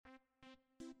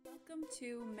Welcome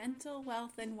to Mental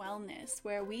Wealth and Wellness,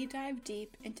 where we dive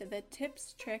deep into the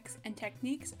tips, tricks, and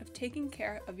techniques of taking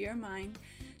care of your mind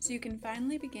so you can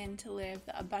finally begin to live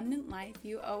the abundant life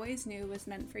you always knew was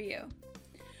meant for you.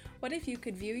 What if you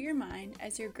could view your mind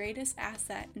as your greatest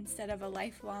asset instead of a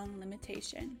lifelong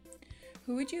limitation?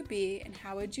 Who would you be and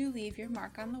how would you leave your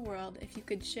mark on the world if you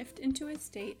could shift into a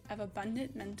state of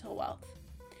abundant mental wealth?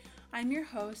 I'm your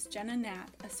host, Jenna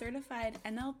Knapp, a certified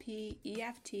NLP,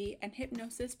 EFT, and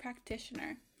hypnosis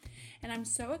practitioner, and I'm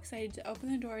so excited to open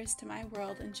the doors to my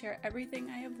world and share everything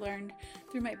I have learned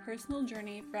through my personal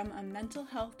journey from a mental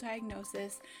health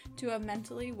diagnosis to a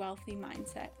mentally wealthy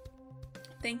mindset.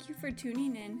 Thank you for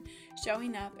tuning in,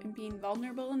 showing up, and being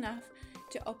vulnerable enough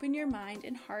to open your mind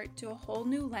and heart to a whole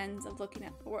new lens of looking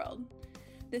at the world.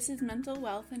 This is Mental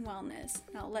Wealth and Wellness.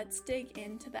 Now let's dig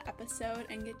into the episode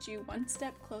and get you one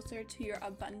step closer to your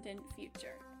abundant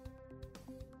future.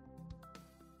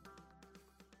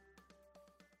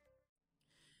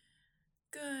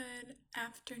 Good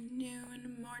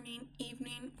afternoon, morning,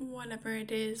 evening, whatever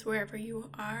it is, wherever you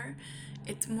are.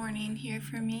 It's morning here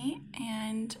for me,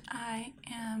 and I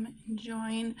am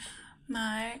enjoying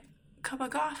my cup of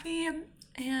coffee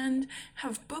and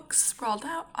have books sprawled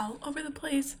out all over the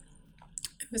place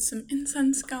with some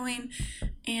incense going,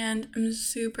 and I'm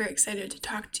super excited to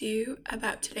talk to you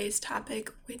about today's topic,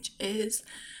 which is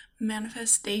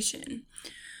manifestation.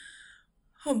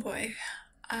 Oh boy,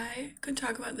 I could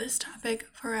talk about this topic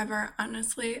forever.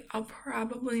 Honestly, I'll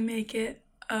probably make it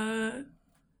a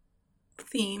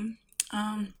theme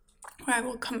where I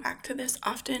will come back to this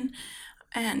often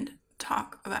and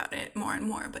talk about it more and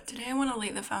more. But today I want to lay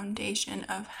the foundation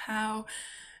of how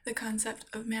the concept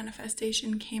of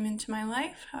manifestation came into my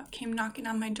life, how it came knocking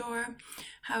on my door,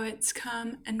 how it's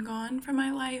come and gone from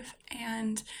my life,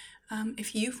 and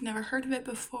if you've never heard of it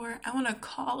before, I want to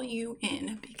call you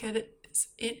in because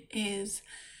it is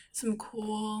some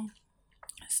cool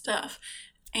stuff.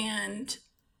 And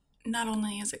not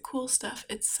only is it cool stuff,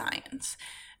 it's science.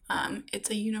 It's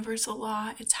a universal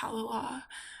law. It's how the law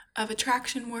of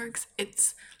attraction works.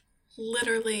 It's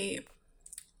literally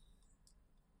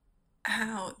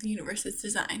how the universe is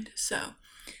designed. So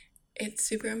it's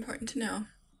super important to know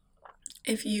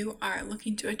if you are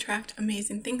looking to attract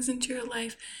amazing things into your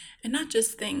life, and not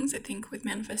just things. I think with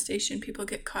manifestation, people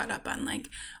get caught up on like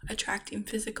attracting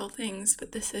physical things,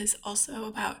 but this is also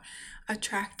about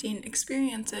attracting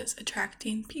experiences,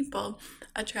 attracting people,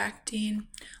 attracting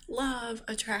love,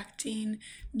 attracting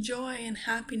joy and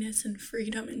happiness and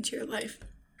freedom into your life.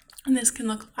 And this can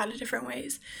look a lot of different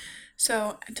ways.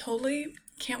 So I totally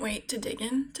can't wait to dig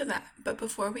into that. But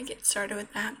before we get started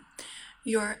with that,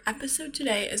 your episode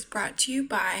today is brought to you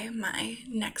by my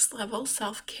Next Level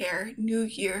Self-Care New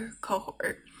Year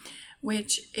cohort,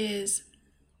 which is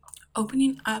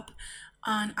opening up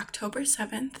on October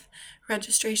 7th.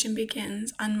 Registration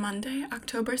begins on Monday,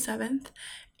 October 7th,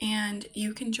 and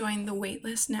you can join the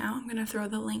waitlist now. I'm going to throw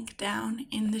the link down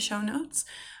in the show notes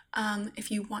if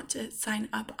you want to sign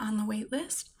up on the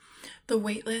waitlist. The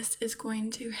waitlist is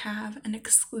going to have an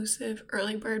exclusive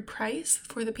early bird price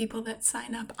for the people that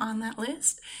sign up on that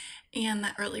list, and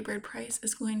that early bird price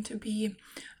is going to be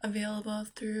available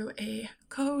through a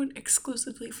code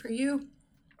exclusively for you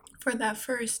for that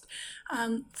first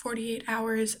 48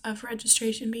 hours of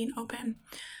registration being open.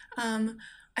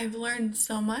 I've learned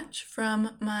so much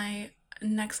from my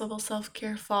Next Level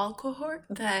Self-Care Fall cohort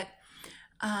that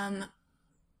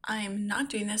I'm not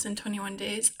doing this in 21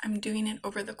 days. I'm doing it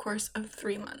over the course of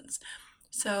 3 months.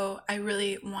 So I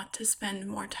really want to spend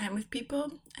more time with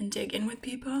people and dig in with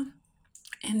people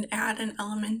and add an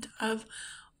element of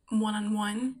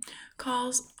one-on-one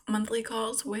calls, monthly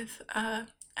calls with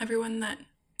everyone that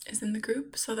is in the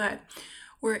group so that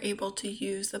we're able to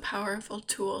use the powerful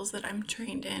tools that I'm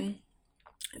trained in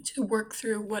to work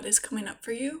through what is coming up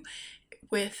for you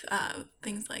with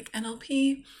things like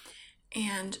NLP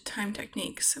and time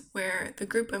techniques, where the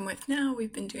group I'm with now,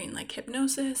 we've been doing like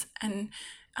hypnosis and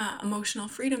emotional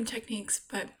freedom techniques,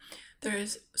 but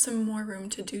there's some more room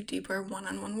to do deeper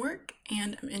one-on-one work,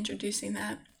 and I'm introducing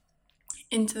that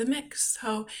into the mix.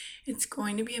 So it's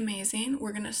going to be amazing.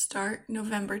 We're going to start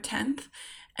November 10th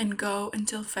and go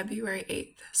until February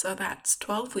 8th. So that's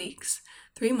 12 weeks,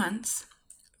 3 months,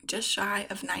 just shy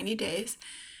of 90 days.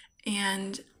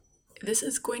 And this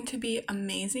is going to be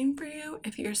amazing for you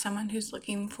if you're someone who's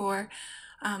looking for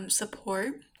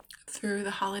support through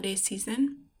the holiday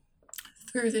season,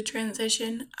 through the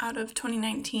transition out of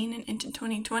 2019 and into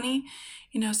 2020.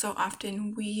 So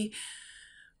often we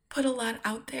put a lot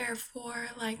out there for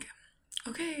like,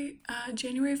 okay,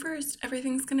 January 1st,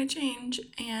 everything's going to change.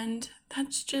 And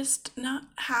that's just not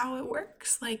how it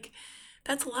works. Like,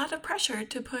 that's a lot of pressure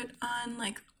to put on,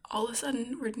 like, all of a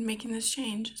sudden we're making this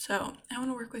change. So I want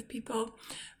to work with people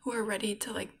who are ready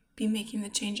to like be making the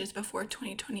changes before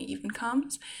 2020 even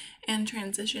comes and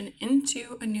transition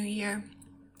into a new year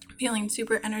feeling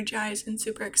super energized and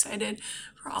super excited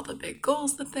for all the big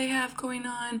goals that they have going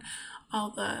on,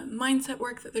 all the mindset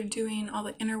work that they're doing, all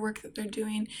the inner work that they're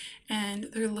doing, and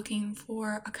they're looking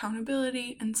for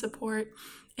accountability and support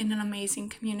in an amazing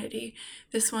community.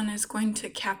 This one is going to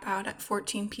cap out at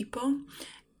 14 people,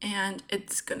 and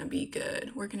it's going to be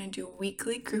good. We're going to do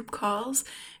weekly group calls,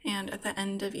 and at the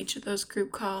end of each of those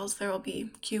group calls there will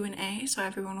be Q&A, so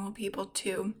everyone will be able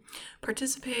to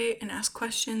participate and ask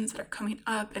questions that are coming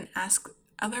up and ask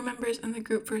other members in the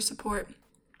group for support.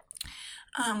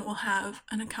 We'll have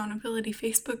an accountability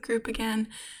Facebook group again,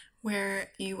 where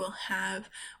you will have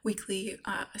weekly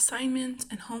assignments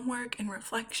and homework and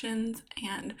reflections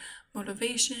and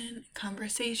motivation,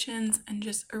 conversations, and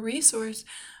just a resource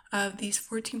of these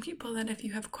 14 people that if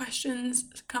you have questions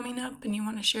coming up and you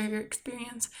want to share your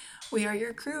experience, we are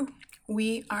your crew.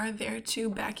 We are there to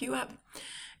back you up.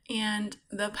 And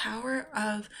the power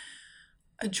of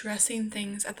addressing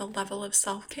things at the level of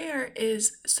self-care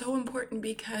is so important,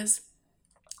 because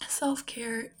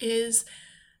self-care is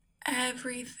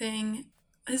everything,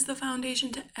 is the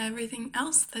foundation to everything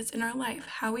else that's in our life.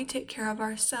 How we take care of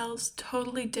ourselves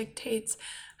totally dictates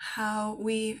how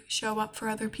we show up for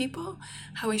other people,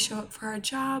 how we show up for our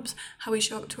jobs, how we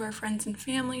show up to our friends and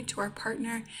family, to our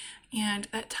partner, and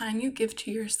that time you give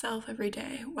to yourself every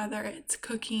day, whether it's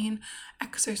cooking,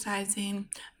 exercising,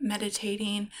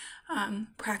 meditating,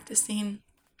 practicing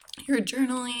your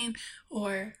journaling,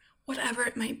 or whatever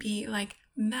it might be, like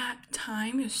that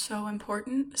time is so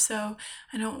important. So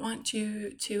I don't want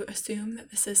you to assume that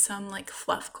this is some like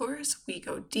fluff course. We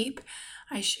go deep.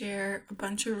 I share a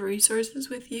bunch of resources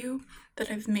with you that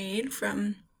I've made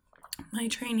from my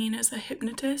training as a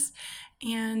hypnotist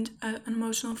and an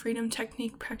emotional freedom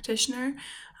technique practitioner.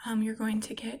 You're going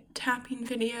to get tapping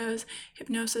videos,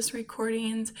 hypnosis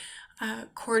recordings,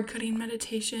 cord cutting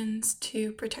meditations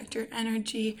to protect your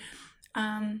energy,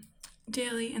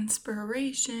 daily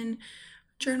inspiration,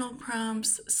 journal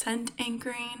prompts, scent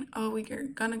anchoring. Oh, we're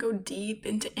gonna go deep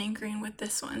into anchoring with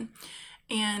this one.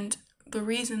 And the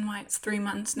reason why it's 3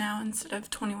 months now instead of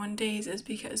 21 days is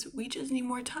because we just need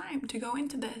more time to go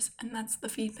into this. And that's the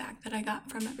feedback that I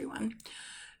got from everyone.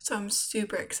 So I'm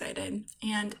super excited.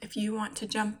 And if you want to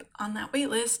jump on that wait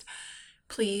list,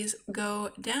 please go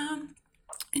down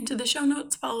into the show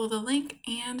notes, follow the link,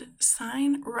 and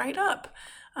sign right up.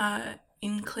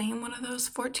 And claim one of those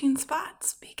 14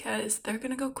 spots, because they're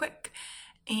going to go quick.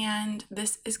 And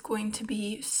this is going to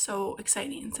be so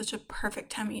exciting, such a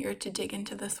perfect time of year to dig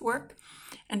into this work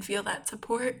and feel that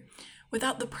support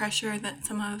without the pressure that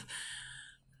some of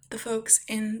the folks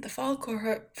in the fall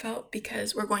cohort felt,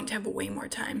 because we're going to have way more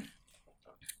time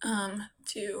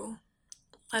to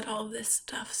let all of this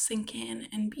stuff sink in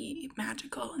and be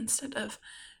magical instead of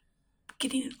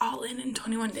getting it all in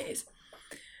 21 days.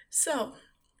 So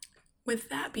with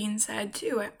that being said,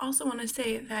 too, I also want to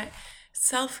say that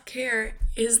self-care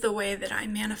is the way that I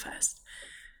manifest.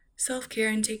 Self-care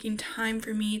and taking time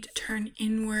for me to turn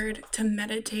inward, to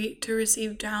meditate, to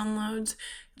receive downloads,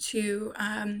 to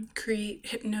create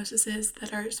hypnosises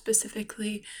that are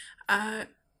specifically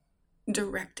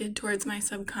directed towards my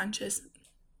subconscious,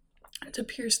 to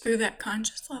pierce through that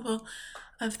conscious level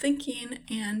of thinking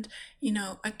and,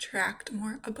 attract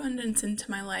more abundance into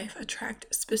my life,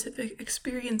 attract specific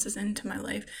experiences into my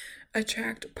life,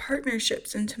 attract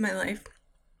partnerships into my life,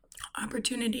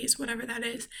 opportunities, whatever that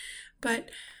is. But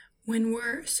when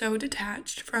we're so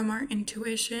detached from our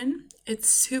intuition, it's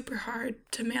super hard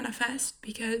to manifest,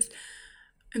 because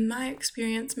in my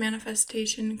experience,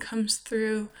 manifestation comes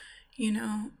through, you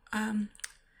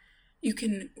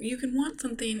can want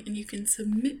something and you can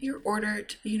submit your order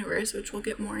to the universe, which we'll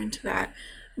get more into that,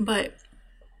 but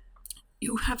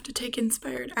you have to take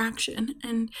inspired action.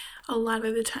 And a lot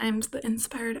of the times the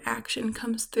inspired action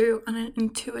comes through on an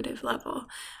intuitive level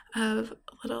of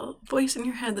a little voice in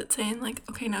your head that's saying like,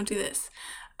 okay, now do this.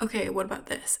 Okay, what about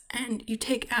this? And you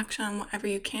take action on whatever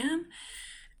you can,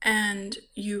 and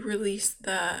you release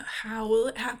the how will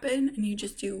it happen, and you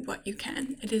just do what you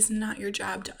can. It is not your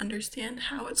job to understand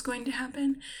how it's going to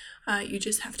happen. You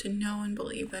just have to know and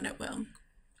believe that it will.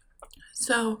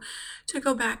 So to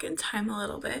go back in time a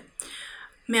little bit,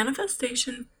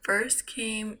 manifestation first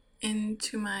came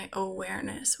into my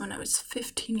awareness when I was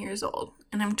 15 years old,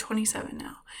 and I'm 27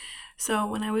 now. So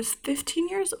when I was 15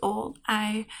 years old,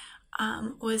 I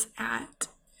was at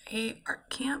a art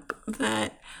camp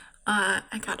that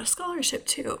I got a scholarship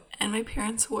to, and my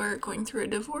parents were going through a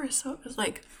divorce, so it was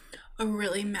like a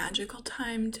really magical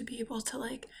time to be able to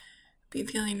like be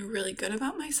feeling really good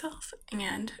about myself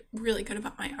and really good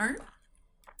about my art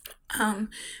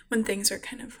when things are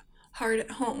kind of hard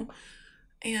at home.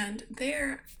 And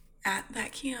there at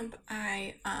that camp,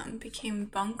 I became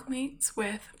bunkmates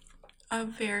with a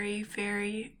very,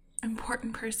 very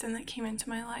important person that came into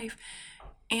my life.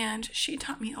 And she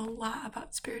taught me a lot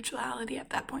about spirituality at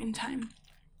that point in time.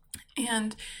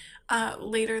 And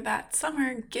later that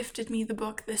summer, gifted me the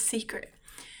book The Secret.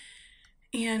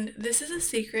 And this is a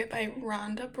secret by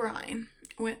Rhonda Byrne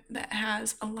that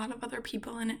has a lot of other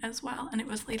people in it as well. And it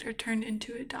was later turned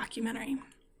into a documentary.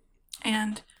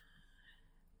 And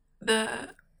the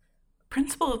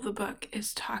principle of the book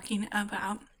is talking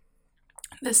about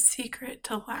the secret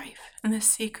to life, and the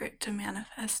secret to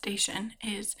manifestation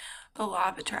is the law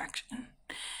of attraction.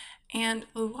 And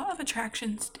the law of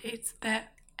attraction states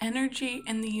that energy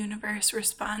in the universe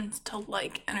responds to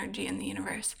like energy in the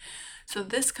universe. So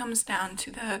this comes down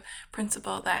to the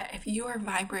principle that if you are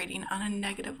vibrating on a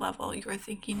negative level, you are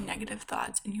thinking negative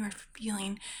thoughts and you are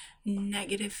feeling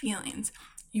negative feelings,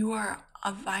 you are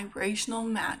a vibrational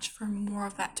match for more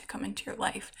of that to come into your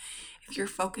life. If you're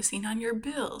focusing on your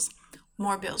bills,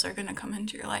 more bills are going to come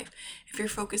into your life. If you're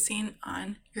focusing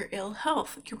on your ill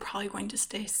health, you're probably going to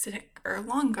stay sick or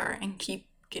longer and keep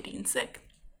getting sick.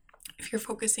 If you're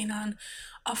focusing on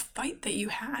a fight that you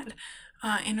had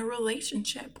in a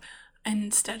relationship,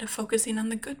 instead of focusing on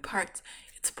the good parts,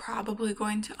 it's probably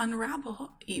going to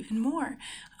unravel even more.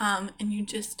 And you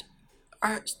just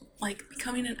are like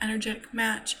becoming an energetic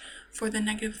match for the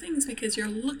negative things because you're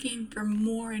looking for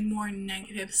more and more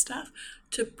negative stuff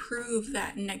to prove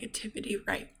that negativity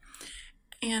right.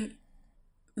 And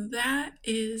that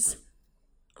is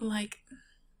like,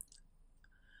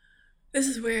 this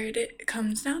is where it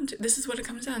comes down to. This is what it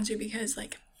comes down to, because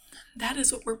like that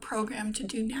is what we're programmed to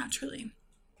do naturally.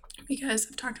 Because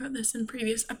I've talked about this in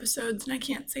previous episodes and I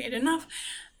can't say it enough,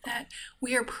 that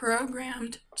we are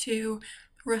programmed to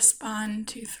respond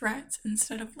to threats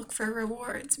instead of look for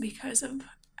rewards because of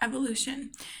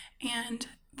evolution and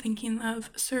thinking of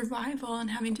survival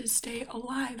and having to stay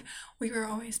alive. We were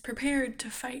always prepared to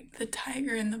fight the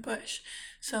tiger in the bush.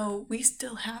 So we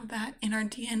still have that in our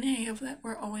DNA of that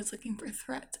we're always looking for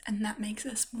threats, and that makes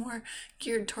us more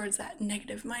geared towards that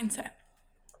negative mindset.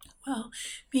 Well,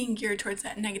 being geared towards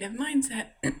that negative mindset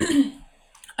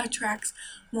attracts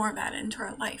more of that into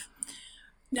our life.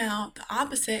 Now, the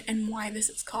opposite, and why this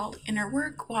is called inner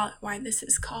work, why this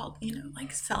is called,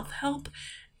 like self-help,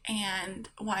 and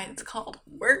why it's called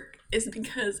work, is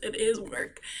because it is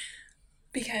work.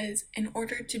 Because in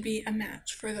order to be a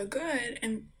match for the good,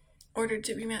 in order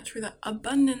to be a match for the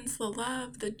abundance, the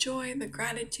love, the joy, the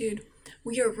gratitude,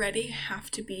 we already have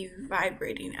to be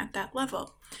vibrating at that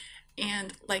level.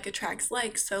 And like attracts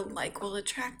like, so like will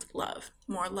attract love.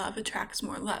 More love attracts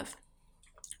more love.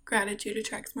 Gratitude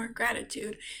attracts more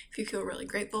gratitude. If you feel really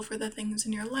grateful for the things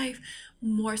in your life,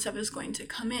 more stuff is going to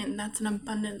come in. That's an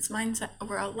abundance mindset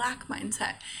over a lack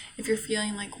mindset. If you're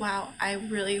feeling like, wow, I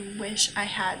really wish I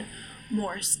had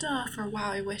more stuff, or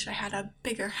wow, I wish I had a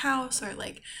bigger house, or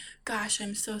like, gosh,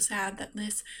 I'm so sad that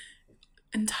this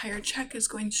entire check is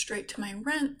going straight to my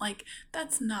rent, like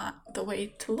that's not the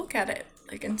way to look at it.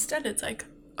 Like instead it's like,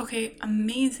 okay,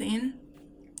 amazing,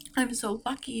 I'm so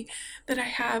lucky that I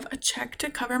have a check to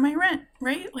cover my rent,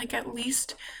 right? Like at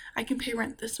least I can pay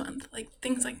rent this month, like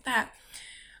things like that.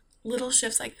 Little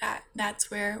shifts like that,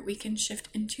 that's where we can shift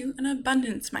into an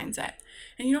abundance mindset.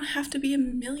 And you don't have to be a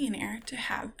millionaire to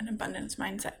have an abundance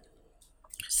mindset.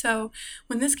 So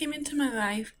when this came into my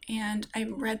life and I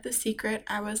read The Secret,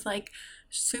 I was like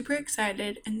super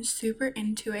excited and super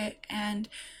into it. And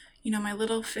my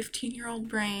little 15-year-old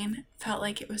brain felt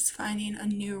like it was finding a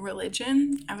new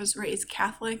religion. I was raised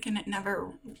Catholic and it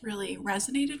never really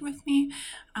resonated with me.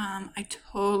 I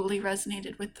totally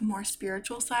resonated with the more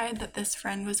spiritual side that this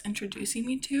friend was introducing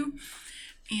me to.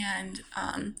 And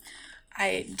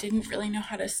I didn't really know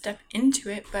how to step into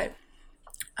it, but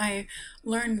I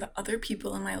learned that other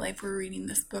people in my life were reading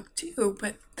this book too,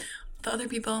 but the other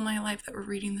people in my life that were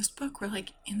reading this book were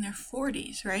like in their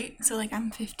 40s, right? So like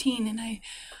I'm 15 and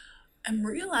I'm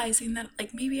realizing that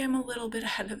like maybe I'm a little bit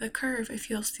ahead of the curve. I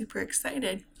feel super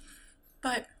excited.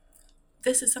 But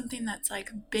this is something that's like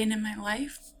been in my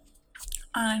life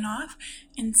on and off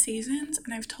in seasons,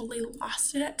 and I've totally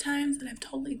lost it at times, and I've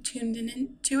totally tuned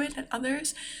into it at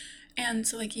others. And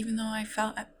so like even though I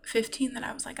felt at 15 that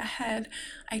I was like ahead,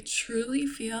 I truly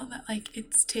feel that like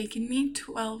it's taken me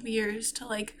 12 years to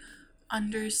like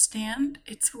understand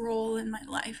its role in my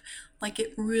life. Like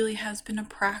it really has been a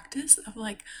practice of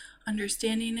like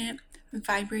understanding it,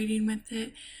 vibrating with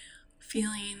it,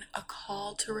 feeling a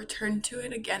call to return to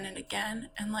it again and again.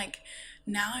 And like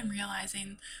now I'm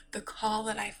realizing the call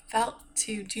that I felt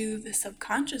to do the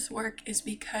subconscious work is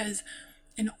because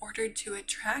in order to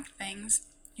attract things,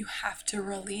 you have to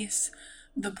release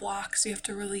the blocks, you have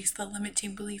to release the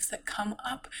limiting beliefs that come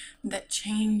up that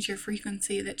change your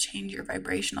frequency, that change your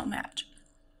vibrational match.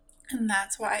 And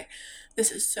that's why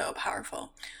this is so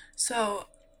powerful. So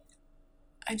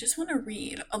I just want to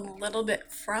read a little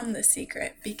bit from The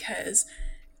Secret because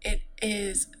it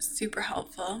is super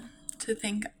helpful to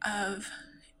think of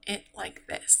it like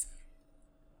this.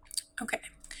 Okay,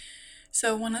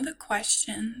 so one of the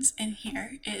questions in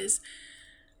here is,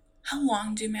 how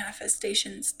long do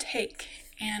manifestations take?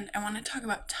 And I want to talk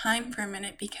about time for a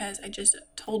minute because I just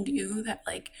told you that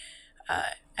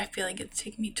I feel like it's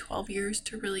taken me 12 years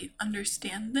to really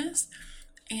understand this.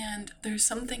 And there's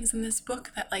some things in this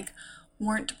book that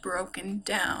weren't broken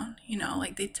down,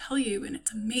 like they tell you and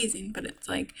it's amazing, but it's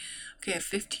like, okay, a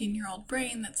 15-year-old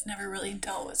brain that's never really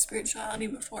dealt with spirituality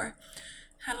before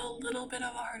had a little bit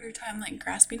of a harder time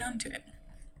grasping onto it.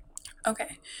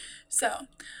 Okay, so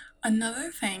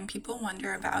another thing people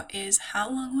wonder about is how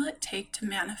long will it take to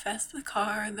manifest the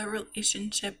car, the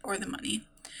relationship, or the money?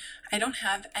 I don't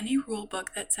have any rule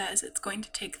book that says it's going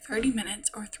to take 30 minutes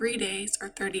or 3 days or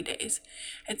 30 days.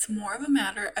 It's more of a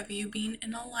matter of you being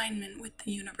in alignment with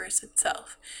the universe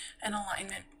itself. And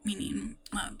alignment meaning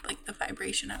like the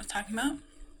vibration I was talking about.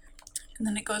 And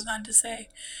then it goes on to say,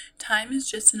 time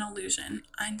is just an illusion.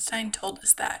 Einstein told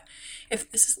us that. If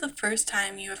this is the first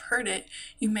time you have heard it,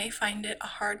 you may find it a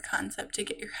hard concept to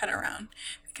get your head around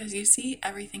because you see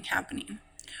everything happening,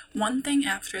 one thing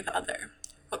after the other.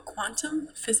 What quantum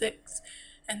physics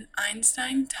and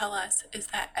Einstein tell us is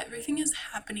that everything is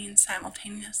happening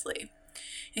simultaneously.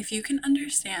 If you can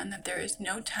understand that there is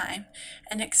no time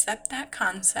and accept that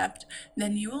concept,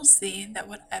 then you will see that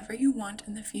whatever you want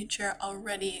in the future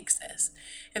already exists.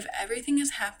 If everything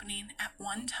is happening at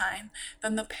one time,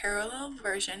 then the parallel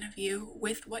version of you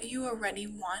with what you already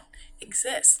want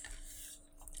exists.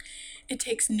 It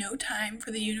takes no time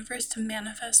for the universe to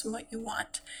manifest what you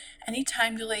want. Any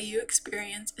time delay you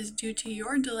experience is due to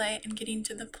your delay in getting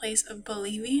to the place of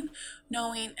believing,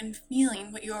 knowing, and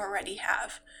feeling what you already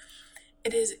have.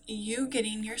 It is you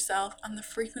getting yourself on the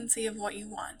frequency of what you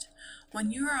want. When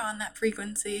you are on that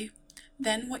frequency,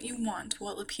 then what you want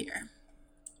will appear.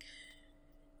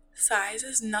 Size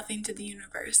is nothing to the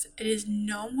universe. It is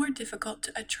no more difficult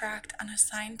to attract on a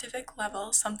scientific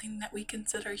level something that we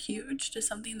consider huge to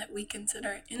something that we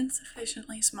consider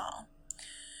insufficiently small.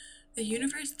 The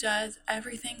universe does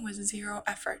everything with zero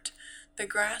effort. The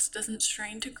grass doesn't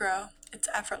strain to grow. It's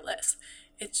effortless.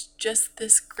 It's just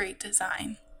this great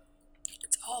design.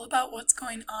 It's all about what's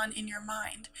going on in your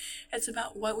mind. It's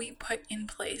about what we put in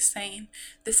place, saying,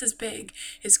 this is big,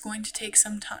 it's going to take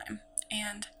some time.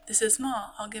 And this is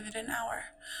small, I'll give it an hour.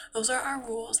 Those are our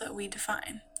rules that we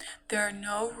define. There are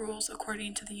no rules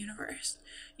according to the universe.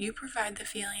 You provide the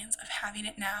feelings of having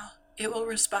it now. It will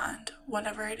respond,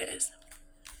 whatever it is.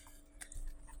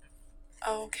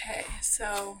 Okay,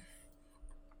 so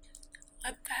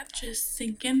let that just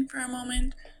sink in for a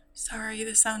moment. Sorry,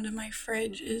 the sound of my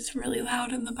fridge is really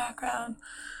loud in the background.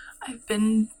 I've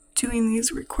been doing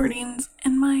these recordings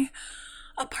in my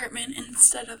apartment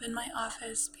instead of in my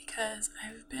office because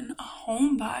I've been a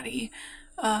homebody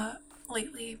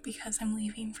lately because I'm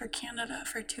leaving for Canada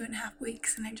for 2.5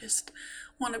 weeks and I just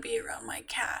want to be around my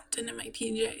cat and in my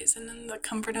PJs and in the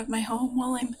comfort of my home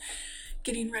while I'm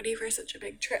getting ready for such a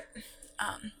big trip.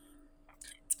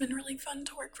 It's been really fun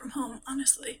to work from home,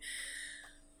 honestly.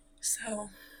 So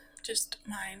just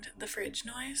mind the fridge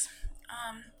noise.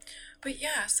 But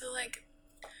yeah, so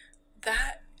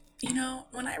that,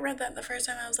 when I read that the first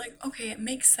time, I was like, okay, it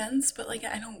makes sense, but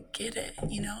I don't get it,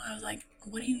 I was like,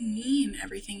 what do you mean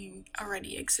everything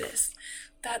already exists?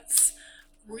 That's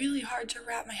really hard to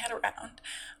wrap my head around.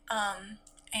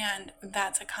 And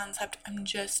that's a concept I'm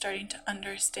just starting to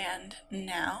understand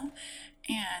now.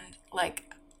 And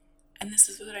and this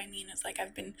is what I mean is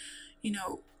I've been,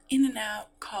 in and out,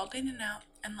 called in and out,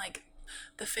 and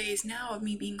the phase now of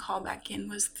me being called back in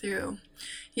was through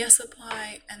Yes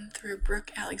Supply and through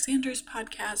Brooke Alexander's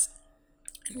podcast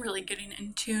and really getting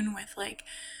in tune with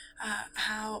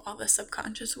how all the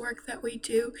subconscious work that we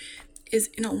do is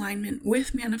in alignment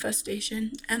with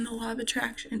manifestation and the law of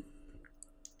attraction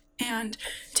and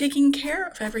taking care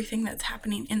of everything that's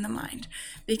happening in the mind,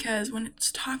 because when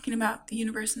it's talking about the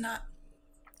universe not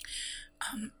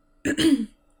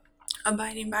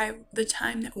abiding by the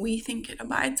time that we think it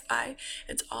abides by,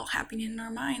 it's all happening in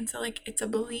our mind. So it's a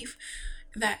belief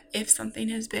that if something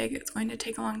is big, it's going to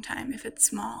take a long time. If it's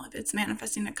small, if it's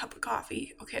manifesting a cup of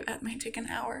coffee, okay, that might take an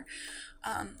hour.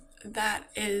 That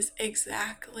is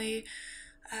exactly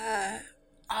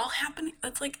all happening.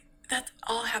 That's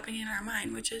all happening in our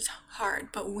mind, which is hard.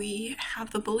 But we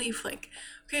have the belief, like,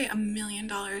 okay, $1 million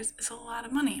is a lot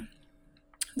of money.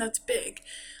 That's big.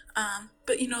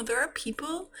 But there are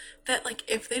people that, like,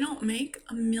 if they don't make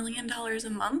 $1 million a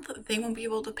month, they won't be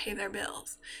able to pay their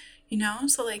bills.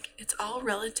 So, like, it's all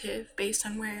relative based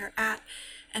on where you're at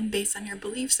and based on your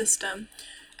belief system.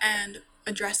 And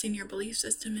addressing your belief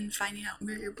system and finding out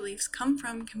where your beliefs come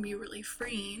from can be really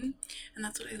freeing. And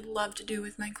that's what I love to do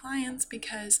with my clients,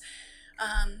 because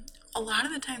a lot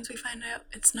of the times we find out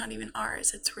it's not even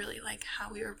ours. It's really like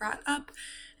how we were brought up,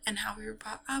 and how we were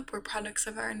brought up were products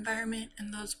of our environment,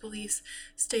 and those beliefs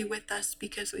stay with us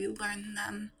because we learn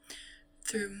them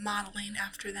through modeling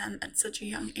after them at such a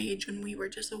young age, when we were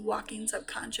just a walking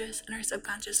subconscious and our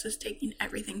subconscious was taking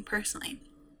everything personally.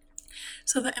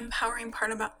 So the empowering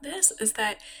part about this is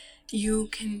that you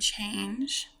can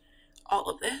change all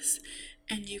of this,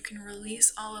 and you can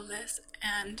release all of this.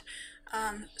 And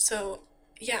so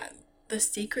yeah, The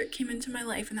Secret came into my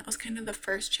life, and that was kind of the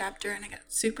first chapter, and I got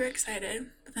super excited.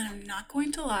 But then, I'm not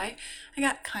going to lie, I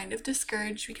got kind of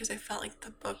discouraged because I felt like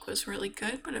the book was really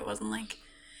good, but it wasn't like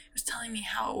it was telling me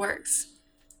how it works,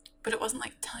 but it wasn't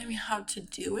like telling me how to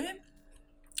do it.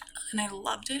 And I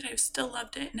loved it. I still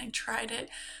loved it, and I tried it.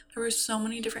 There were so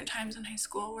many different times in high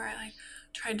school where I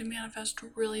tried to manifest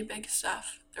really big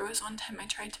stuff. There was one time I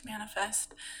tried to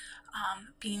manifest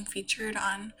being featured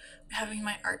on having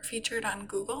my art featured on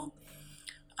Google.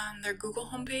 On their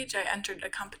Google homepage, I entered a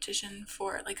competition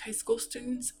for high school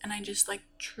students, and I just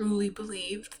truly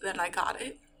believed that I got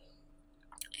it.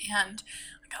 And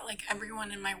I got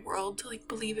everyone in my world to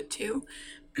believe it too.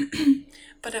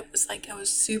 But it was I was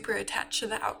super attached to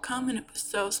the outcome, and it was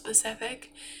so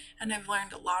specific. And I've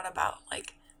learned a lot about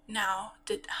now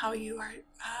how you are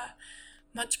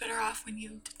much better off when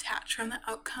you detach from the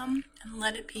outcome and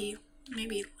let it be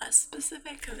maybe less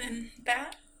specific than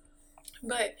that.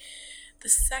 But the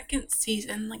second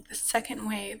season, the second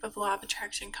wave of law of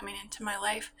attraction coming into my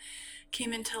life,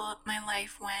 came into my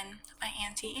life when my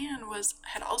Auntie Anne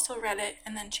had also read it,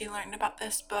 and then she learned about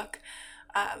this book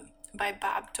by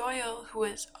Bob Doyle, who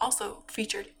was also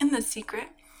featured in The Secret,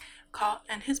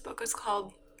 and his book was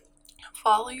called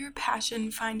Follow Your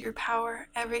Passion, Find Your Power,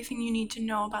 Everything You Need to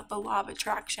Know About the Law of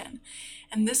Attraction.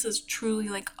 And this is truly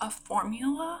a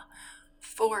formula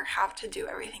for how to do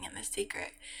everything in The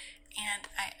Secret. And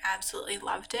I absolutely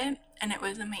loved it, and it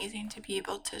was amazing to be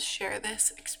able to share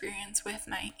this experience with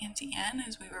my Auntie Anne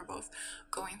as we were both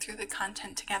going through the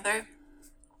content together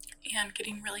and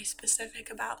getting really specific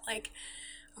about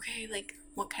okay,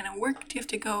 what kind of work do you have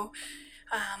to go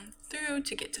through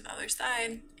to get to the other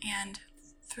side. And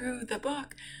through the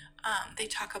book, they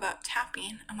talk about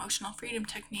tapping, emotional freedom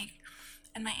technique,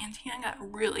 and my Auntie Anne got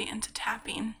really into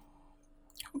tapping,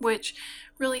 which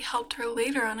really helped her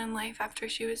later on in life after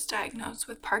she was diagnosed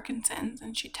with Parkinson's,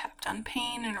 and she tapped on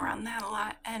pain and around that a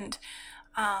lot. And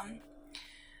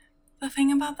the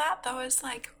thing about that though is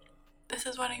this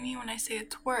is what I mean when I say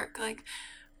it's work,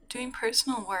 doing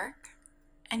personal work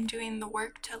and doing the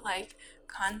work to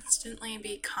constantly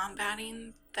be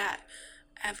combating that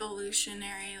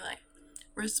evolutionary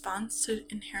response to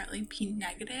inherently be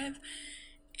negative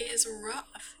is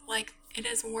rough. It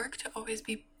is work to always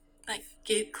be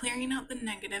clearing out the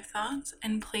negative thoughts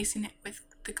and placing it with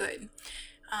the good.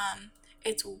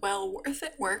 It's well worth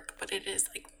it work, but it is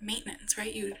maintenance,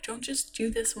 right? You don't just do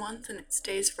this once and it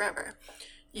stays forever.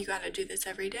 You got to do this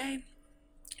every day.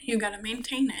 You got to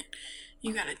maintain it.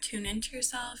 You got to tune into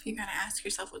yourself. You got to ask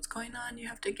yourself what's going on. You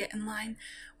have to get in line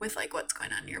with what's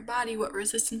going on in your body, what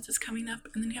resistance is coming up,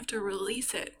 and then you have to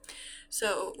release it.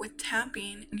 So with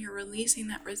tapping, and you're releasing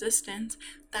that resistance,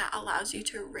 that allows you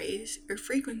to raise your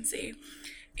frequency.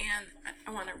 And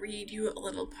I want to read you a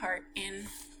little part in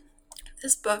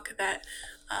this book that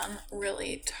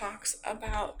really talks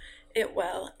about it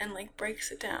well and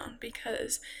breaks it down,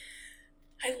 because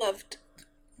I loved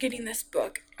getting this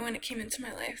book when it came into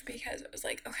my life, because it was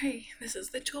okay, this is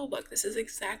the tool book. This is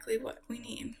exactly what we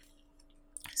need.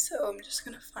 So I'm just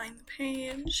gonna find the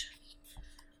page.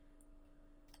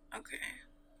 Okay.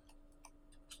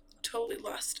 Totally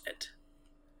lost it.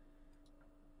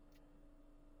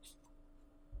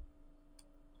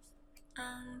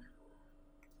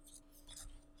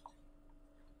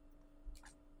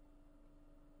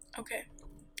 Okay.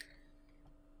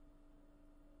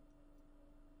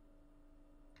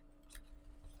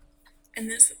 And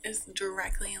this is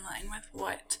directly in line with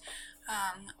what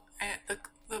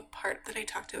the part that I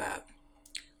talked about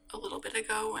a little bit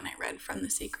ago when I read from The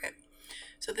Secret.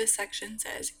 So this section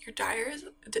says, your desires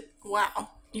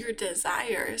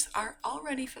are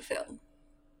already fulfilled.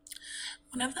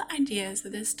 One of the ideas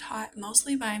that is taught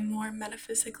mostly by more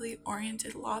metaphysically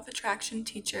oriented law of attraction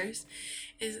teachers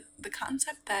is the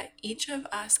concept that each of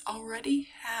us already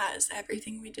has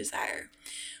everything we desire.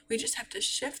 We just have to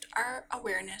shift our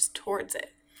awareness towards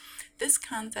it. This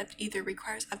concept either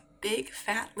requires a big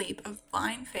fat leap of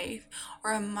blind faith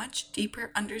or a much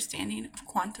deeper understanding of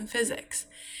quantum physics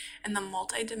and the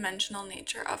multidimensional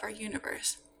nature of our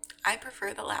universe. I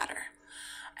prefer the latter.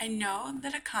 I know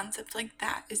that a concept like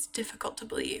that is difficult to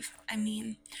believe. I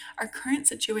mean, our current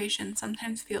situation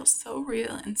sometimes feels so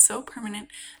real and so permanent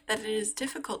that it is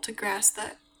difficult to grasp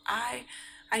the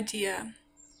idea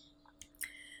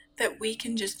that we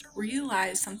can just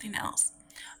realize something else.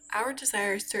 Our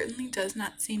desire certainly does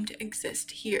not seem to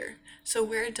exist here. So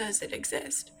where does it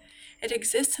exist? It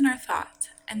exists in our thoughts,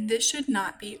 and this should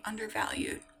not be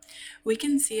undervalued. We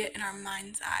can see it in our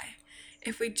mind's eye.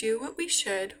 If we do what we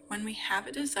should when we have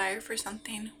a desire for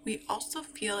something, we also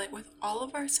feel it with all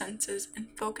of our senses and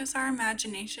focus our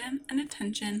imagination and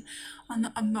attention on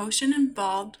the emotion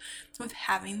involved with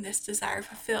having this desire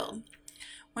fulfilled.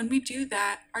 When we do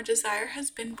that, our desire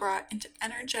has been brought into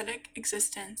energetic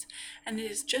existence and it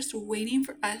is just waiting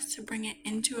for us to bring it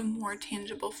into a more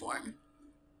tangible form.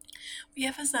 We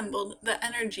have assembled the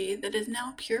energy that is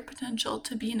now pure potential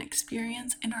to be an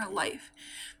experience in our life.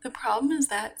 The problem is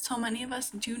that so many of us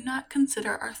do not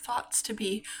consider our thoughts to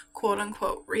be quote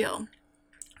unquote real,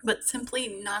 but simply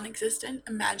non existent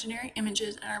imaginary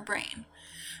images in our brain.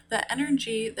 The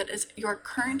energy that is your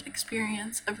current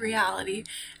experience of reality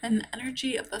and the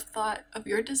energy of the thought of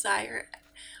your desire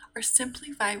are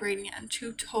simply vibrating on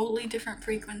two totally different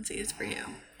frequencies for you.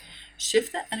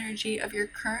 Shift the energy of your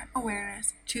current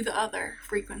awareness to the other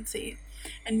frequency,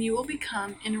 and you will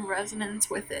become in resonance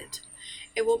with it.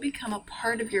 It will become a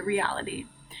part of your reality.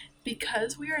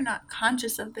 Because we are not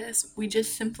conscious of this, we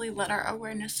just simply let our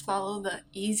awareness follow the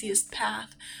easiest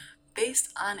path based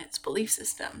on its belief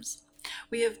systems.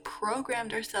 We have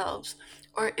programmed ourselves,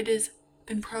 or it has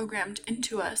been programmed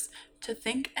into us, to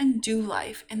think and do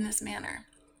life in this manner.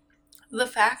 The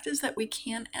fact is that we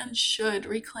can and should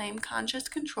reclaim conscious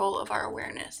control of our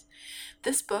awareness.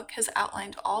 This book has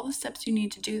outlined all the steps you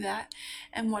need to do that,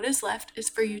 and what is left is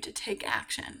for you to take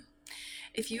action.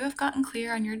 If you have gotten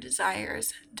clear on your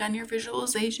desires, done your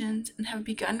visualizations, and have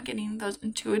begun getting those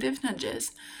intuitive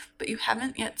nudges, but you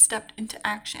haven't yet stepped into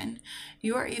action,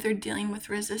 you are either dealing with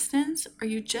resistance or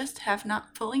you just have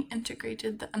not fully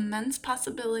integrated the immense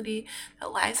possibility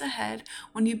that lies ahead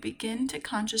when you begin to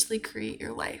consciously create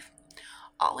your life.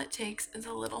 All it takes is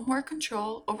a little more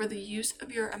control over the use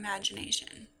of your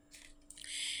imagination.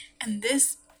 And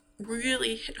this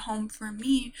really hit home for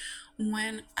me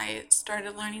when I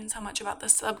started learning so much about the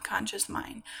subconscious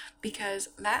mind, because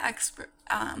that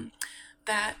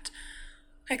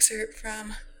excerpt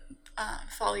from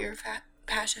Follow Your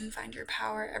Passion, Find Your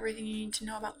Power, Everything You Need to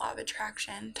Know About Law of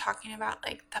Attraction, talking about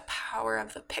like the power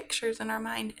of the pictures in our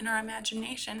mind, in our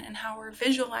imagination, and how we're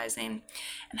visualizing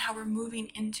and how we're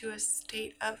moving into a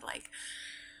state of like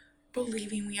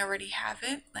believing we already have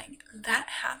it. Like that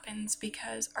happens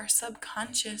because our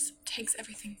subconscious takes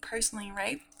everything personally,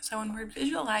 right? So when we're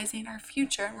visualizing our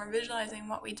future and we're visualizing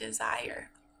what we desire,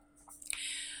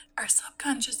 our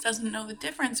subconscious doesn't know the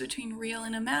difference between real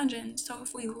and imagined. So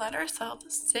if we let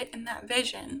ourselves sit in that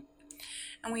vision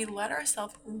and we let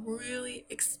ourselves really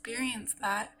experience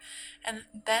that and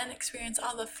then experience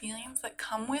all the feelings that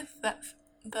come with that,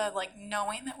 the like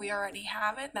knowing that we already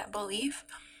have it, that belief,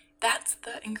 that's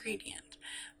the ingredient.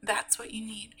 That's what you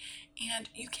need. And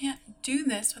you can't do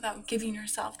this without giving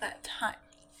yourself that time.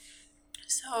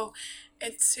 So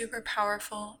it's super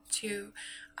powerful to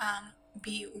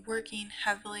be working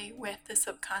heavily with the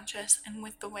subconscious and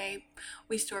with the way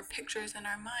we store pictures in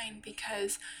our mind,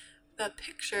 because the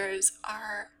pictures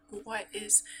are what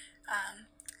is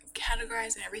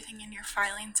categorizing everything in your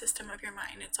filing system of your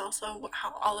mind. It's also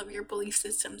how all of your belief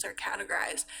systems are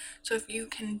categorized. So if you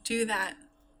can do that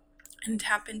and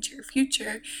tap into your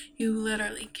future, you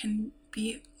literally can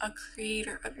be a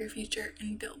creator of your future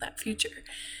and build that future.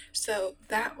 So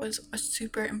that was a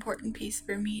super important piece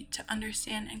for me to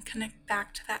understand and connect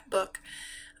back to that book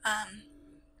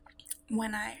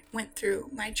when I went through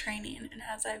my training and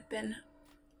as I've been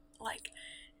like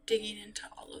digging into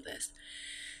all of this.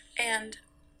 And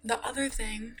the other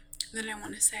thing that I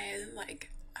want to say is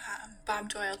like Bob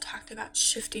Doyle talked about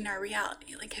shifting our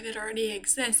reality. Like if it already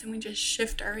exists and we just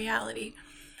shift our reality.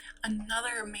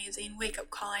 Another amazing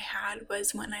wake-up call I had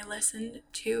was when I listened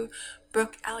to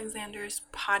Brooke Alexander's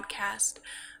podcast,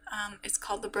 It's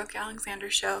called The Brooke Alexander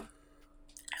Show.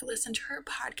 I listened to her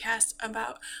podcast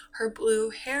about her blue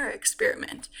hair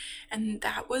experiment, and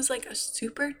that was like a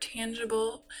super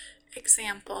tangible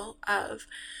example of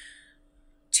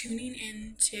tuning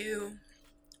into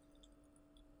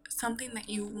something that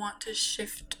you want to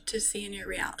shift to see in your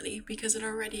reality, because it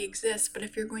already exists. But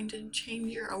if you're going to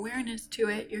change your awareness to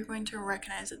it, you're going to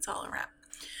recognize it's all around.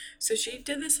 So she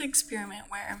did this experiment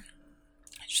where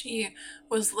she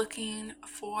was looking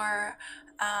for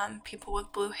people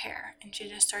with blue hair, and she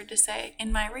just started to say,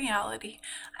 in my reality,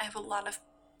 I have a lot of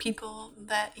people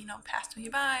that, pass me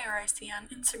by or I see on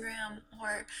Instagram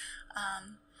or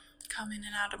come in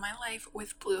and out of my life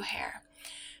with blue hair.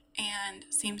 And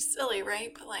seems silly,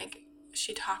 right? But like,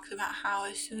 she talks about how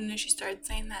as soon as she started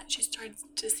saying that, she started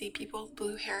to see people with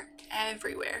blue hair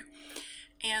everywhere.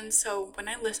 And so when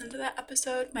I listened to that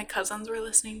episode, my cousins were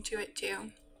listening to it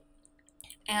too.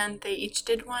 And they each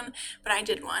did one, but I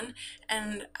did one.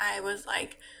 And I was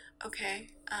like, okay,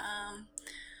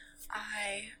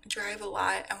 I drive a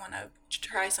lot. I want to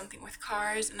try something with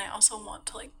cars. And I also want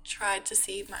to try to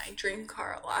see my dream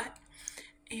car a lot.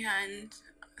 And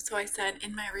so I said,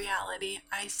 in my reality,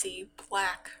 I see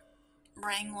black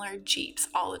Wrangler Jeeps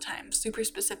all the time, super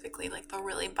specifically, like the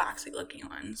really boxy looking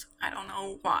ones. I don't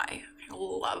know why. I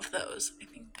love those. I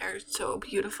think they're so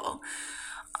beautiful.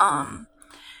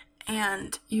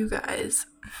 And you guys,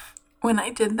 when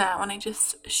I did that, when I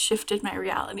just shifted my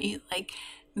reality,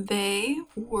 they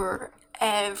were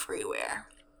everywhere.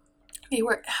 They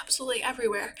were absolutely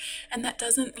everywhere. And that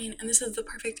doesn't mean, and this is the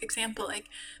perfect example,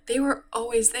 they were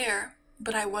always there,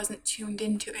 but I wasn't tuned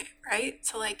into it, right?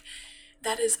 So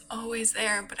that is always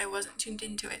there, but I wasn't tuned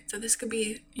into it. So this could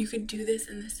be, you could do this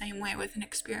in the same way with an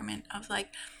experiment of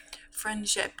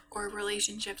friendship or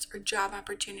relationships or job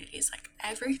opportunities.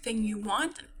 Everything you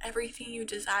want and everything you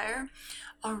desire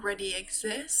already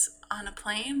exists on a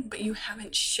plane, but you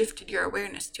haven't shifted your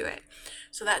awareness to it.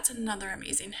 So that's another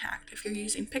amazing hack. If you're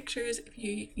using pictures, if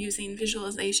you're using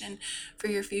visualization for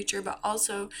your future, but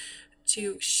also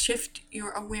to shift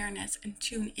your awareness and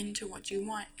tune into what you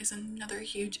want, is another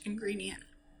huge ingredient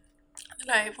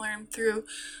that I've learned through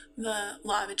the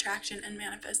law of attraction and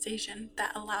manifestation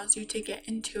that allows you to get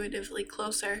intuitively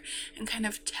closer and kind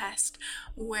of test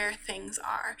where things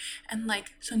are. And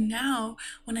so now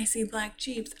when I see black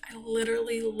Jeeps, I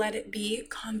literally let it be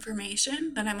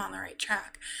confirmation that I'm on the right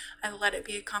track. I let it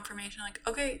be a confirmation,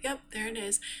 okay, yep, there it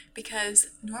is. Because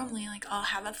normally I'll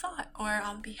have a thought, or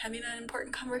I'll be having an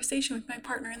important conversation with my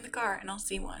partner in the car and I'll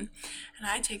see one, and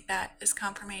I take that as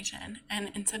confirmation.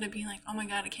 And instead of being oh my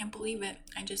god, I can't believe it,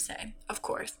 I just say, of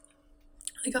course.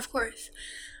 Of course.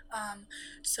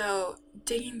 So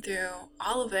digging through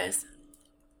all of this,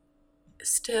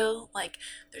 still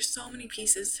there's so many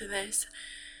pieces to this.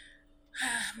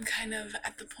 I'm kind of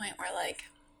at the point where I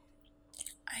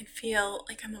feel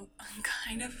I'm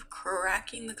kind of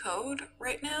cracking the code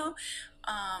right now.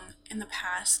 In the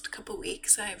past couple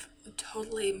weeks, I've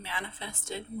totally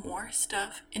manifested more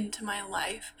stuff into my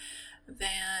life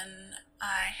than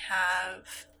I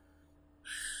have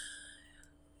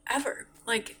ever.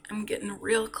 I'm getting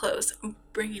real close. I'm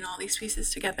bringing all these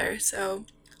pieces together. So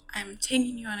I'm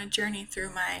taking you on a journey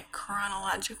through my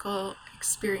chronological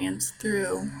experience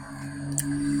through...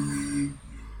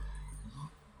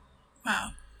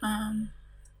 Wow.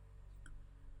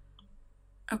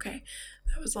 Okay,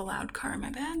 that was a loud car, my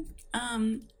bad.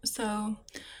 So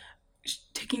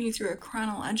taking you through a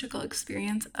chronological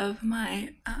experience of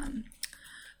my,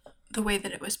 the way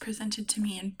that it was presented to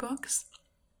me in books,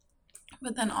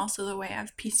 but then also the way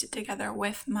I've pieced it together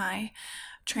with my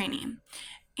training.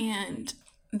 And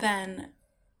then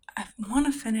I want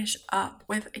to finish up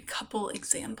with a couple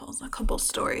examples, a couple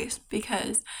stories,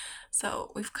 because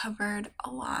so we've covered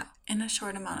a lot in a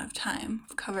short amount of time.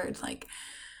 We've covered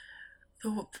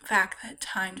the fact that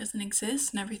time doesn't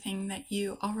exist and everything that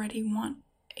you already want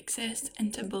exists,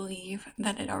 and to believe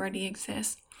that it already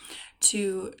exists,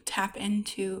 to tap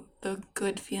into the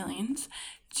good feelings,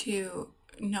 to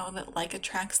know that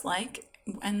attracts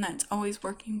and that's always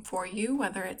working for you,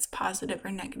 whether it's positive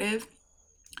or negative.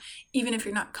 Even if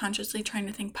you're not consciously trying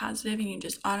to think positive and you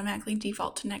just automatically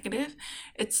default to negative,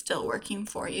 it's still working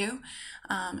for you.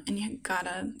 And you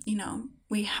gotta,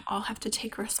 we all have to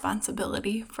take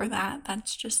responsibility for that.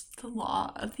 That's just the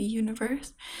law of the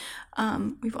universe.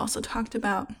 We've also talked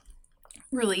about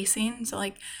releasing. So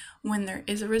when there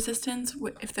is a resistance,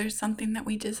 if there's something that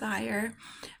we desire,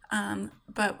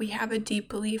 but we have a deep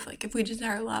belief, like if we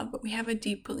desire love, but we have a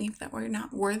deep belief that we're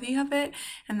not worthy of it,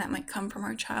 and that might come from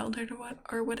our childhood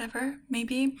or whatever,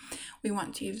 maybe we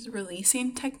want to use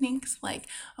releasing techniques like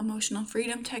emotional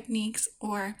freedom techniques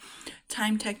or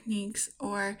time techniques,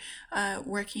 or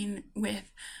working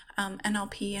with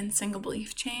NLP and single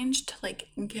belief change to like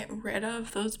get rid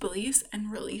of those beliefs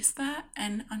and release that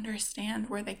and understand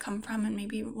where they come from, and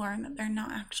maybe learn that they're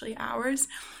not actually ours,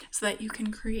 so that you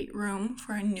can create room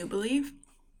for a new belief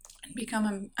and become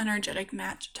an energetic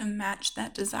match to match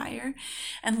that desire,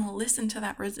 and listen to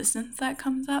that resistance that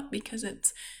comes up because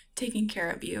it's taking care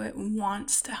of you. It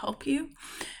wants to help you.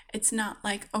 It's not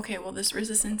like, okay, well, this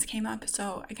resistance came up,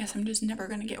 so I guess I'm just never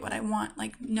going to get what I want.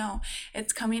 Like, no,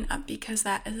 it's coming up because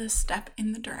that is a step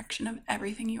in the direction of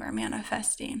everything you are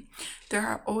manifesting. There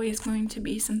are always going to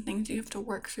be some things you have to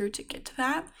work through to get to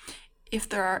that, if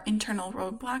there are internal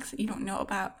roadblocks that you don't know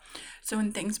about. So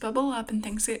when things bubble up and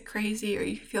things get crazy, or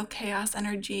you feel chaos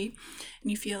energy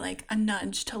and you feel like a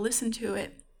nudge to listen to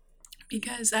it,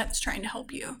 because that's trying to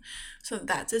help you. So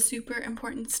that's a super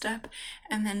important step.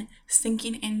 And then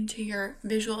sinking into your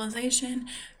visualization,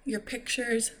 your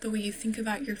pictures, the way you think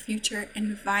about your future,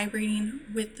 and vibrating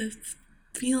with the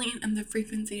feeling and the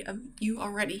frequency of you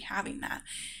already having that.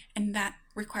 And that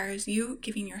requires you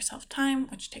giving yourself time,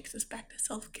 which takes us back to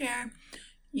self-care,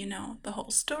 you know, the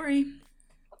whole story.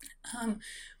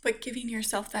 But giving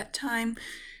yourself that time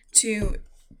to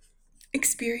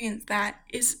experience that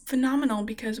is phenomenal,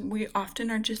 because we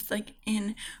often are just like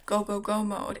in go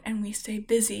mode, and we stay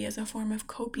busy as a form of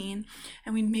coping,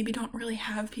 and we maybe don't really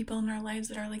have people in our lives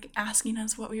that are like asking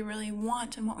us what we really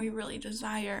want and what we really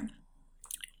desire.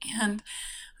 And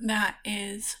that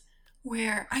is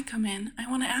where I come in. I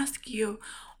want to ask you,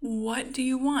 what do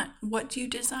you want? What do you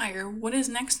desire? What is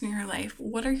next in your life?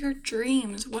 What are your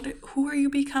dreams? Who are you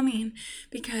becoming?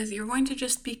 Because you're going to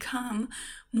just become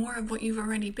more of what you've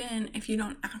already been if you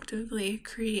don't actively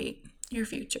create your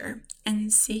future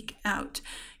and seek out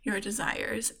your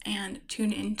desires and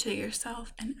tune into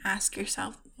yourself and ask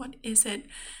yourself, what is it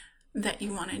that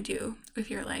you want to do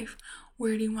with your life?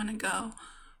 Where do you want to go?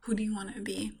 Who do you want to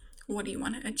be? What do you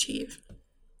want to achieve?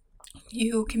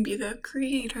 You can be the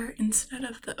creator instead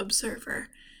of the observer,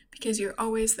 because you're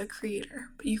always the creator,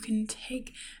 but you can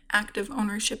take active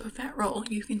ownership of that role.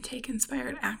 You can take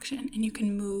inspired action, and you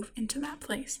can move into that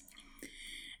place.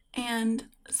 And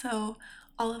so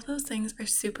all of those things are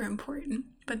super important.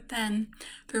 But then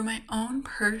through my own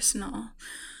personal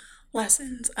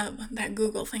lessons of that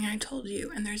Google thing I told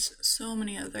you, and there's so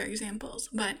many other examples,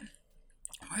 but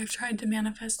where I've tried to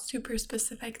manifest super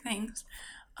specific things,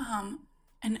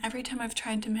 and every time I've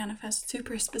tried to manifest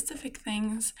super specific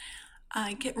things,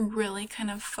 I get really kind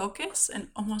of focused and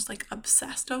almost like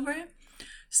obsessed over it.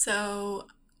 So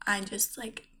I just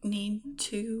like need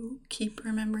to keep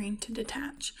remembering to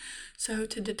detach. So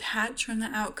to detach from the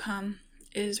outcome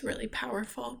is really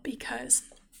powerful, because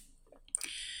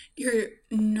you're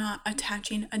not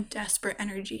attaching a desperate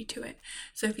energy to it.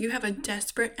 So if you have a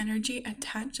desperate energy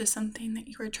attached to something that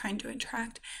you are trying to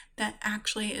attract, that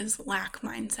actually is lack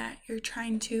mindset. You're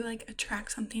trying to like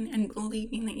attract something and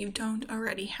believing that you don't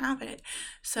already have it.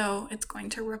 So it's going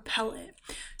to repel it.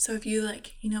 So if you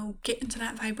like, get into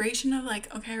that vibration of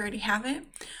like, okay, I already have it,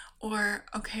 or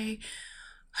okay,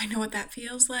 I know what that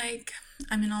feels like,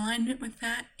 I'm in alignment with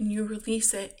that, and you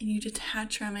release it and you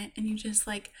detach from it, and you just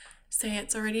like say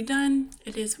it's already done,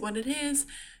 it is what it is,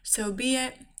 so be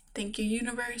it, thank you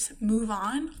universe, move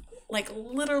on. Like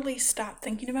literally stop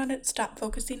thinking about it, stop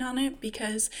focusing on it,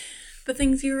 because the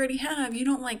things you already have, you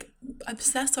don't like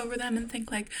obsess over them and think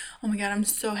like, oh my god, I'm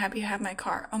so happy I have my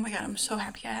car, oh my god, I'm so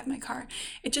happy I have my car.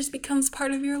 It just becomes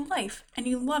part of your life, and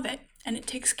you love it, and it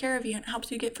takes care of you, and it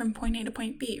helps you get from point A to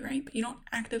point B, right? But you don't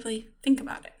actively think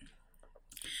about it.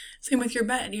 Same with your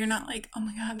bed. You're not like, oh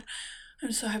my god,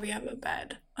 I'm so happy I have a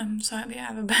bed. I'm so happy I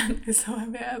have a bed. I'm so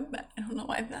happy I have a bed. I don't know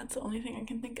why that's the only thing I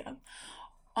can think of.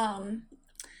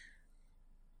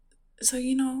 So,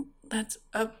 that's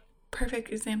a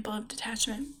perfect example of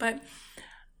detachment. But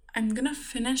I'm going to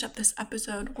finish up this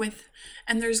episode with,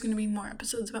 and there's going to be more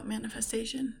episodes about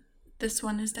manifestation. This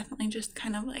one is definitely just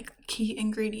kind of like key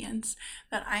ingredients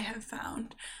that I have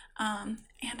found. And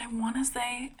I want to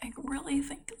say, I really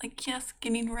think, like, yes,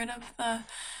 getting rid of the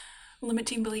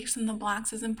limiting beliefs and the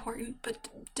blocks is important, but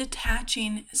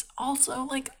detaching is also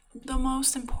like the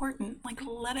most important. Like,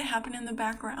 let it happen in the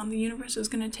background. The universe is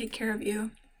going to take care of you.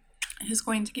 It is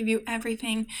going to give you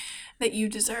everything that you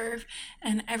deserve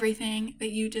and everything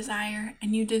that you desire.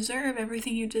 And you deserve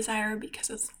everything you desire because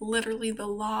it's literally the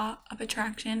law of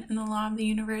attraction and the law of the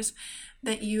universe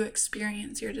that you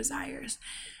experience your desires.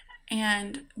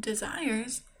 And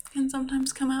desires can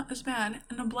sometimes come out as bad.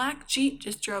 And a black Jeep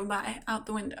just drove by out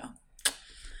the window.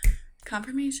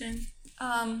 Confirmation.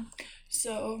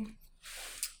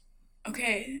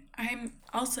 Okay, I'm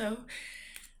also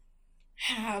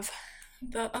have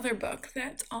the other book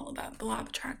that's all about the law of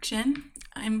attraction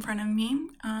in front of me.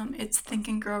 It's Think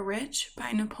and Grow Rich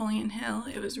by Napoleon Hill.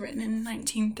 It was written in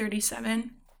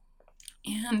 1937,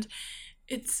 and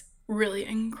it's really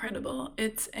incredible.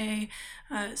 It's a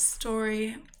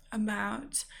story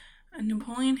about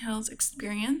Napoleon Hill's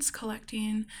experience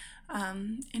collecting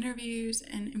interviews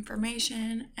and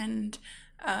information and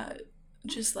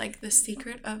just like the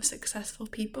secret of successful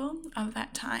people of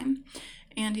that time.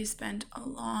 And he spent a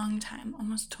long time,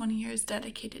 almost 20 years,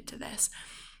 dedicated to this,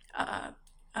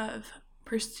 of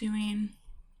pursuing,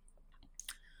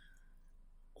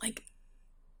 like,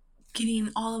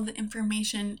 getting all of the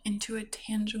information into a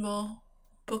tangible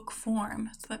book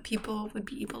form so that people would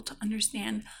be able to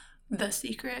understand the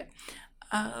secret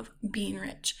of being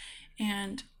rich.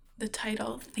 And the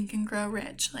title, Think and Grow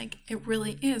Rich, like, it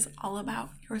really is all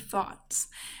about your thoughts.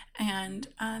 And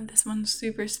this one's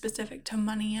super specific to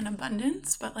money and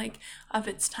abundance, but like of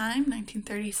its time,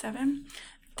 1937,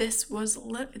 this was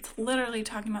it's literally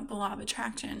talking about the law of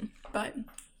attraction. But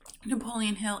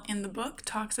Napoleon Hill in the book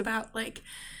talks about like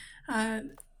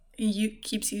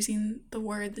keeps using the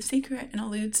word the secret and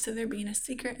alludes to there being a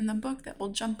secret in the book that will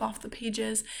jump off the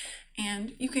pages.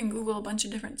 And you can Google a bunch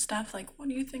of different stuff like, what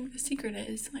do you think the secret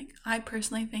is? Like, I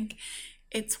personally think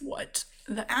it's what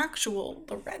the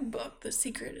red book, The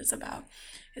Secret, is about.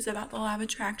 It's about the law of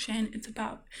attraction. It's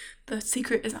about the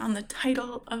secret is on the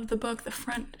title of the book, the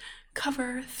front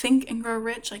cover, Think and Grow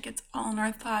Rich. Like, it's all in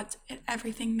our thoughts.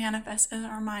 Everything manifests in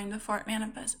our mind before it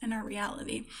manifests in our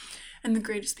reality. And the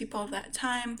greatest people of that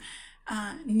time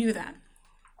knew that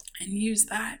and used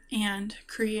that and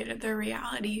created their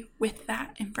reality with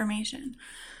that information.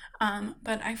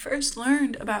 But I first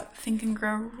learned about Think and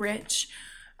Grow Rich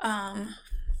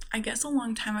I guess a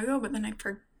long time ago, but then I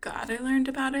forgot I learned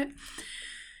about it.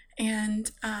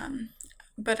 And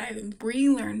but I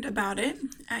relearned about it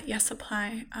at Yes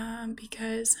Supply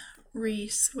because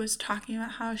Reese was talking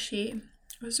about how she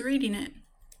was reading it.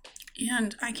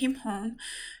 And I came home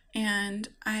and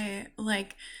I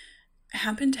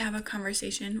happened to have a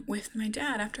conversation with my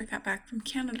dad after I got back from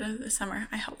Canada this summer.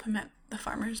 I help him at the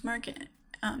farmer's market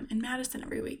in Madison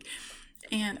every week.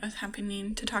 And I was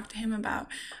happening to talk to him about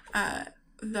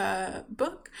the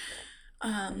book.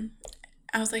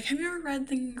 I was like, have you ever read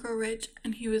Think and Grow Rich?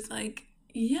 And he was like,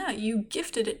 yeah, you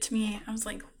gifted it to me. I was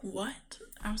like, what?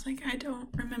 I was like, I don't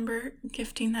remember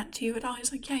gifting that to you at all.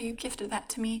 He's like, yeah, you gifted that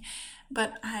to me,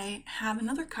 but I have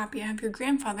another copy. I have your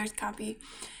grandfather's copy.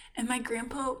 And my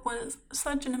grandpa was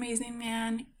such an amazing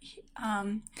man.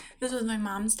 This was my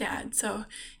mom's dad, so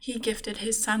he gifted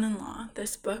his son-in-law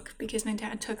this book because my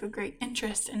dad took a great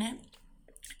interest in it.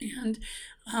 And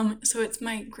so it's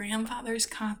my grandfather's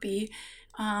copy.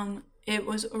 It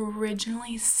was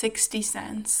originally 60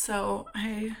 cents, so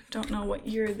I don't know what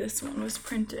year this one was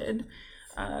printed.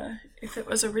 If it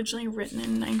was originally written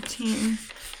in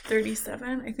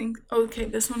 1937, I think. Okay,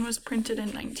 this one was printed in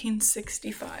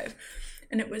 1965,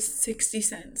 and it was 60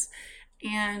 cents.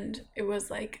 And it was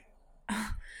like,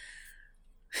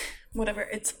 whatever,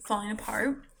 it's falling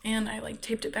apart, and I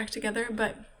taped it back together,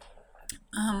 but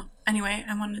anyway,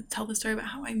 I wanted to tell the story about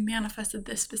how I manifested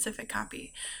this specific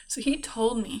copy. So he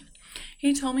told me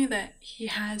that he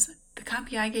has the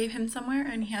copy I gave him somewhere,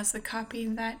 and he has the copy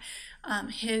that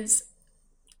his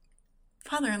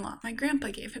father-in-law, my grandpa,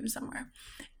 gave him somewhere.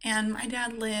 And my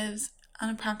dad lives on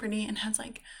a property and has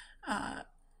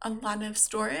a lot of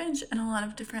storage and a lot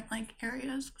of different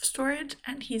areas of storage.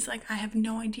 And he's like, I have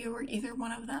no idea where either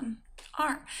one of them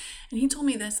are. And he told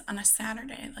me this on a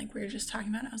Saturday, we were just talking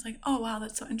about it. I was like, oh wow,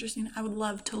 that's so interesting. I would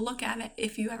love to look at it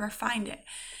if you ever find it.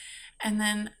 And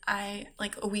then a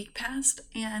week passed,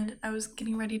 and I was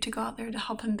getting ready to go out there to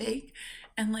help him bake,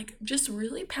 and just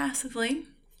really passively,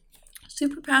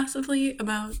 super passively,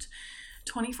 about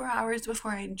 24 hours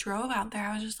before I drove out there,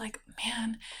 I was just like,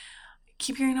 man, I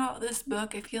keep hearing about this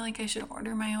book. I feel like I should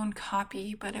order my own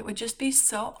copy, but it would just be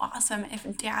so awesome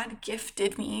if Dad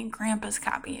gifted me Grandpa's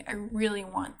copy. I really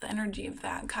want the energy of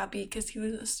that copy because he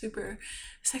was a super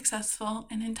successful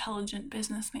and intelligent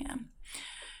businessman.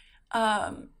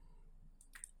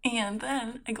 And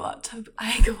then I go out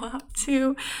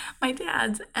to my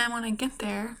dad's, and when I get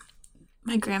there,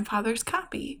 my grandfather's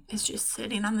copy is just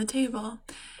sitting on the table.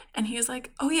 And he was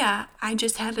like, oh yeah, I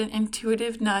just had an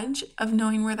intuitive nudge of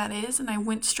knowing where that is, and I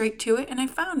went straight to it and I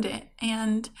found it,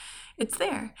 and it's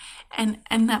there. And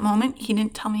in that moment, he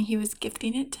didn't tell me he was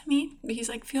gifting it to me, but he's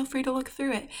like, feel free to look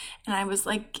through it. And I was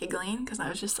like giggling because I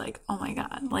was just like, oh my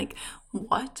God, like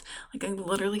what? Like I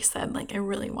literally said, like, I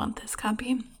really want this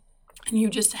copy. And you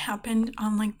just happened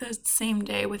on like the same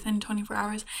day within 24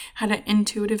 hours, had an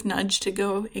intuitive nudge to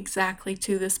go exactly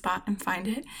to the spot and find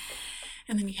it.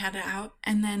 And then he had it out.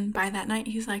 And then by that night,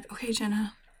 he's like, okay,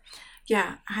 Jenna,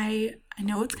 yeah, I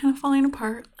know it's kind of falling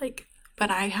apart, like, but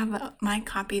I have my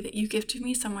copy that you gifted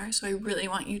me somewhere, so I really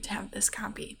want you to have this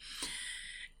copy.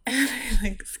 And I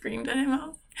like screamed at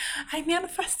him, I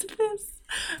manifested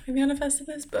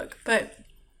this book, but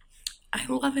I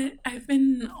love it. I've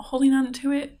been holding on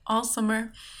to it all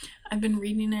summer. I've been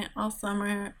reading it all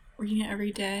summer, reading it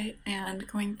every day and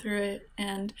going through it,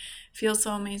 and it feels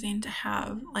so amazing to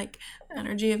have like the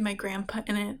energy of my grandpa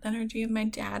in it, the energy of my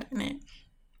dad in it,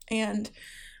 and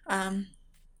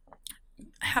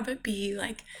have it be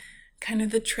like kind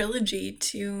of the trilogy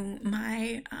to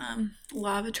my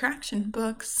law of attraction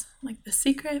books, like The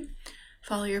Secret,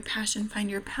 Follow Your Passion, Find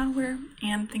Your Power,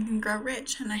 and Think and Grow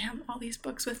Rich. And I have all these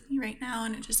books with me right now,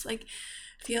 and it just like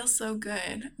feels so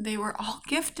good. They were all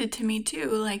gifted to me too.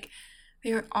 Like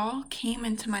they were all came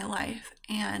into my life,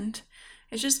 and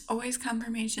it's just always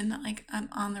confirmation that like I'm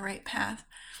on the right path.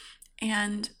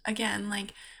 And again,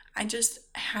 like I just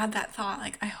had that thought,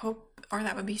 like I hope, or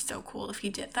that would be so cool if he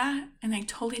did that, and I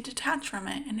totally detached from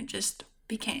it, and it just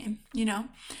became,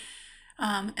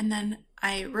 and then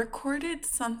I recorded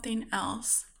something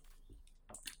else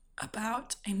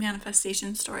about a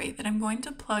manifestation story that I'm going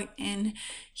to plug in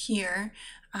here,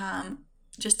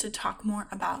 just to talk more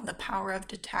about the power of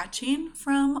detaching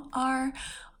from our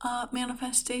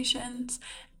manifestations,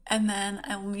 and then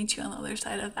I will meet you on the other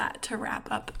side of that to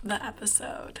wrap up the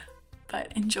episode.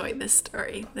 But enjoy this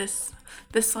story. This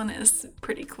one is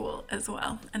pretty cool as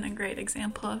well, and a great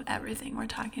example of everything we're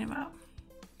talking about.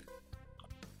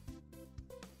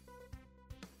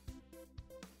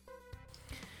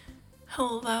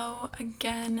 Hello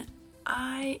again.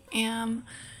 I am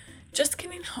just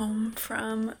getting home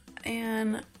from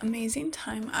an amazing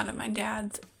time out at my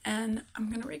dad's, and I'm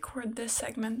going to record this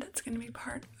segment that's going to be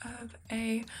part of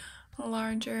a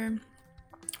larger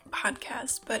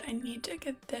podcast, but I need to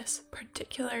get this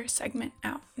particular segment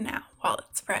out now while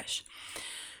it's fresh.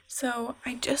 So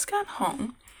I just got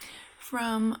home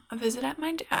from a visit at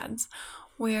my dad's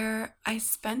where I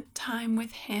spent time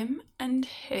with him and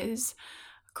his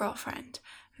girlfriend.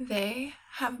 They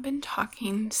have been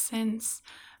talking since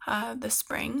the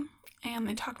spring, and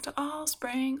they talked all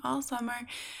spring, all summer,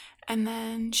 and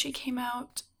then she came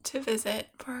out to visit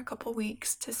for a couple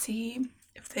weeks to see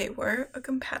if they were a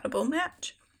compatible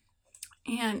match.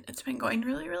 And it's been going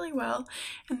really, really well,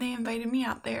 and they invited me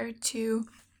out there to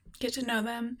get to know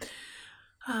them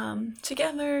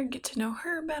together, get to know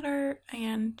her better,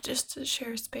 and just to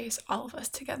share space, all of us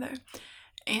together.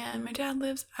 And my dad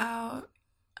lives out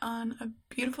on a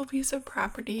beautiful piece of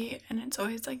property, and it's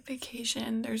always like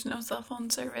vacation. There's no cell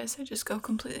phone service. I just go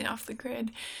completely off the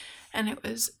grid, and it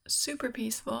was super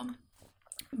peaceful.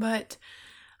 But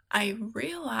I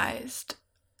realized,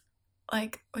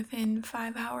 like within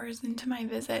 5 hours into my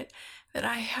visit, that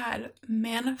I had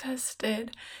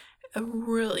manifested a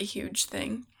really huge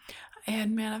thing. I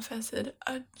had manifested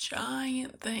a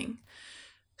giant thing.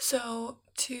 So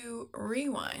to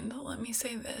rewind, let me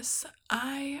say this.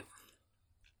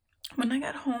 When I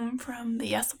got home from the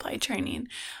Yes Supply training,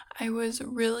 I was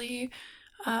really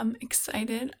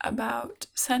excited about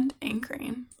scent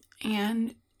anchoring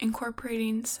and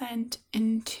incorporating scent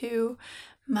into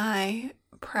my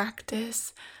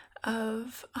practice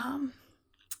of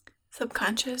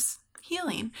subconscious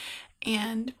healing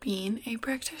and being a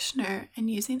practitioner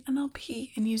and using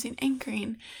NLP and using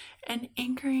anchoring. And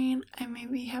anchoring, I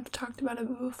maybe have talked about it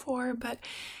before, but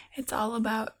it's all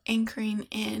about anchoring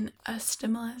in a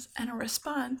stimulus and a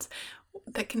response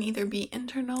that can either be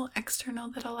internal, external,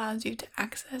 that allows you to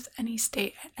access any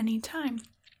state at any time.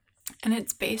 And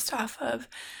it's based off of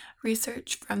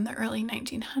research from the early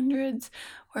 1900s,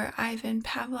 where Ivan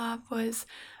Pavlov was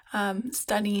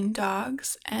studying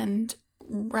dogs and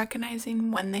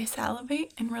recognizing when they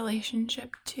salivate in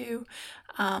relationship to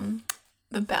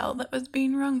the bell that was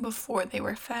being rung before they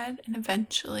were fed, and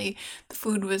eventually the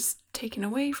food was taken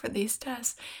away for these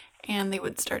tests, and they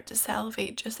would start to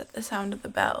salivate just at the sound of the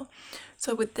bell.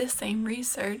 So with this same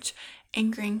research,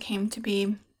 anchoring came to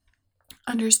be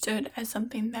understood as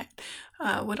something that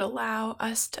would allow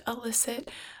us to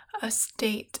elicit a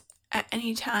state at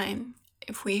any time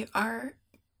if we are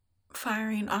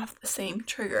firing off the same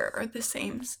trigger or the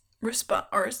same response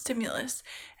or stimulus,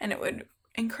 and it would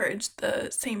encourage the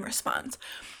same response.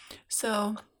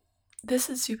 So this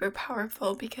is super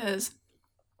powerful because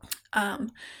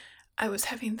I was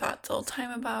having thoughts all the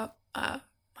time about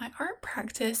my art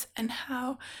practice and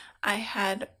how I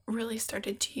had really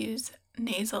started to use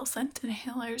nasal scent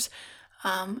inhalers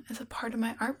as a part of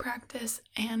my art practice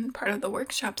and part of the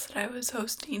workshops that I was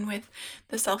hosting with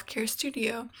the Self Care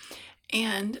Studio.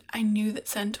 And I knew that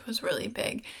scent was really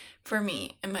big for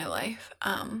me in my life.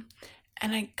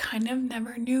 And I kind of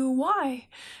never knew why.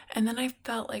 And then I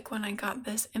felt like when I got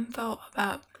this info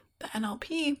about the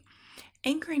NLP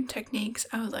anchoring techniques,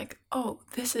 I was like, oh,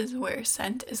 this is where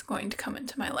scent is going to come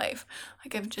into my life.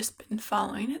 Like, I've just been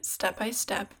following it step by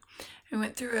step. I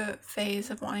went through a phase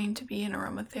of wanting to be an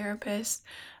aromatherapist,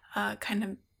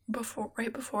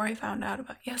 right before I found out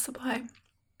about Yes Supply.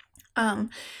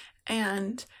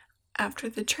 And after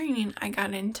the training, I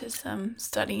got into some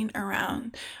studying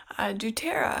around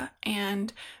doTERRA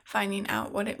and finding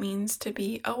out what it means to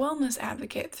be a wellness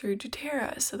advocate through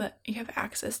doTERRA, so that you have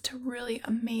access to really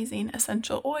amazing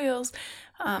essential oils,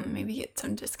 maybe get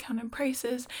some discounted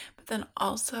prices, but then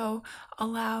also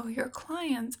allow your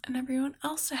clients and everyone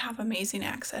else to have amazing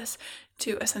access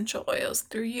to essential oils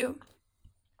through you.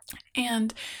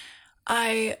 And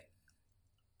I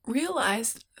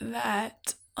realized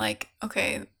that, like,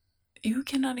 okay, you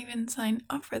cannot even sign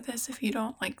up for this if you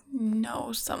don't like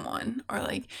know someone, or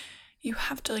like you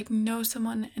have to like know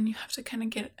someone and you have to kind of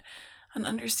get an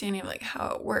understanding of like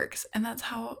how it works. And that's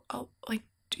how like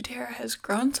doTERRA has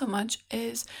grown so much,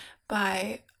 is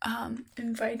by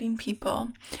inviting people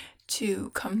to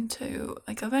come to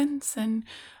like events and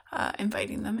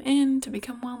inviting them in to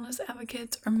become wellness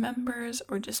advocates or members,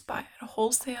 or just buy at a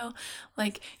wholesale.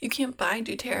 Like, you can't buy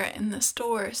doTERRA in the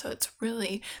store, so it's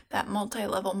really that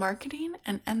multi-level marketing.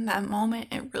 And in that moment,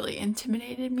 it really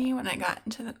intimidated me when I got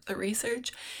into the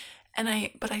research.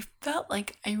 But I felt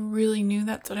like I really knew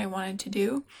that's what I wanted to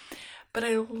do. But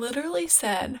I literally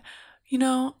said,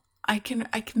 I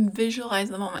can visualize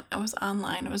the moment. I was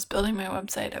online, I was building my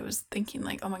website, I was thinking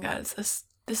like, oh my God,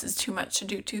 this is too much to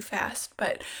do too fast,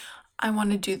 but I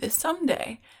want to do this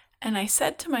someday. And I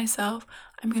said to myself,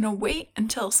 I'm going to wait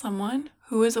until someone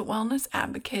who is a wellness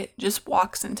advocate just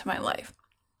walks into my life.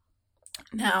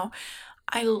 Now,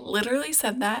 I literally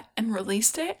said that and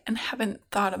released it and haven't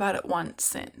thought about it once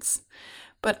since.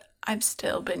 But I've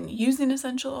still been using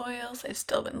essential oils. I've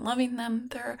still been loving them.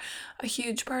 They're a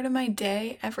huge part of my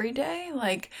day every day.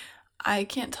 Like, I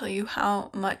can't tell you how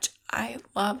much I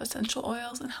love essential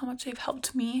oils and how much they've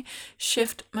helped me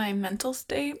shift my mental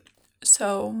state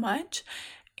so much,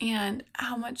 and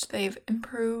how much they've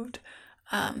improved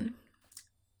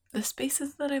the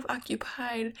spaces that I've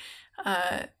occupied,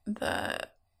 the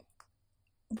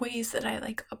ways that I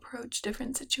like approach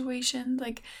different situations.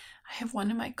 Like, I have one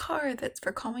in my car that's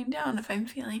for calming down if I'm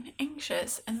feeling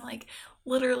anxious, and like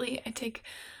literally I take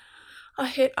a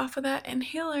hit off of that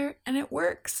inhaler and it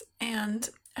works. And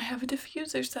I have a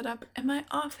diffuser set up in my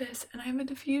office, and I have a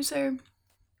diffuser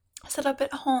set up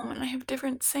at home, and I have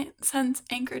different scents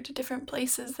anchored to different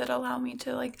places that allow me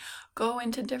to like go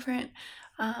into different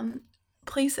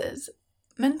places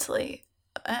mentally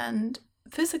and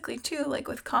physically too, like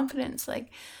with confidence. Like,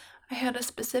 I had a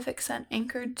specific scent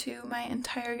anchored to my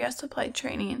entire Yes Supply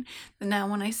training, and now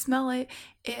when I smell it,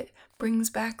 it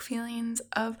brings back feelings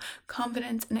of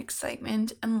confidence and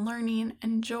excitement and learning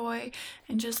and joy,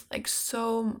 and just like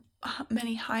so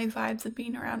many high vibes of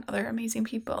being around other amazing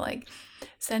people. Like,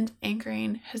 scent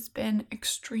anchoring has been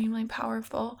extremely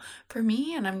powerful for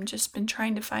me, and I've just been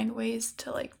trying to find ways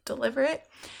to like deliver it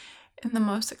in the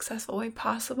most successful way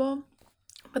possible.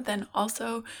 But then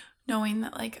also knowing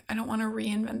that like I don't want to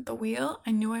reinvent the wheel.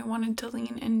 I knew I wanted to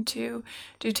lean into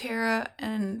doTERRA,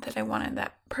 and that I wanted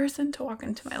that person to walk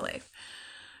into my life.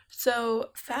 So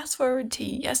fast forward to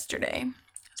yesterday,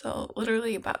 so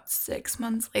literally about 6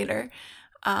 months later,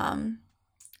 and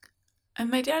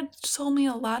my dad told me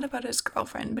a lot about his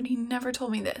girlfriend, but he never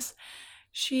told me this.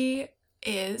 She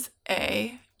is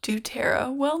a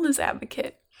doTERRA wellness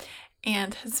advocate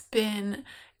and has been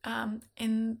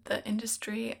in the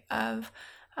industry of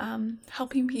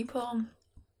helping people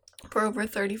for over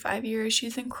 35 years.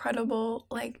 She's incredible,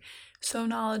 like so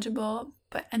knowledgeable,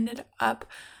 but ended up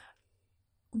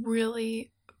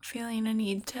really feeling a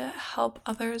need to help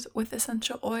others with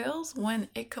essential oils when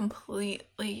it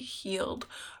completely healed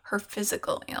her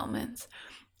physical ailments.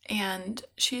 And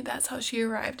that's how she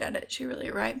arrived at it. She really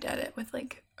arrived at it with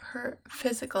like her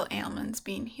physical ailments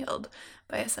being healed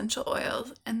by essential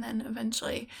oils. And then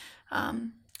eventually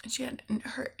she had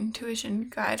her intuition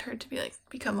guide her to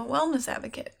become a wellness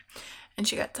advocate, and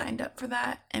she got signed up for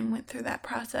that and went through that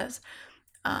process.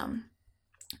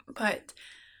 But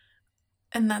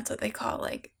and that's what they call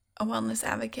like a wellness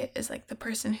advocate, is like the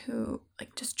person who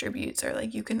like distributes, or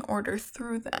like you can order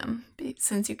through them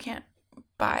since you can't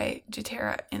buy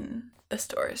doTERRA in the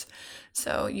stores,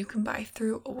 so you can buy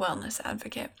through a wellness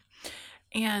advocate.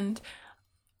 And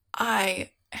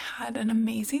I had an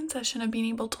amazing session of being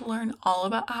able to learn all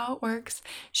about how it works.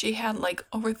 She had like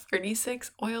over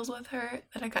 36 oils with her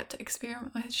that I got to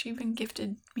experiment with. She even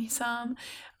gifted me some.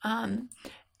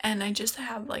 And I just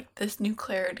have like this new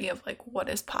clarity of like what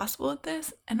is possible with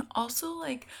this. And also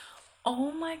like,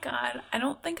 oh my God, I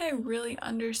don't think I really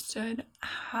understood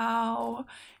how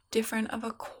different of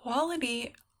a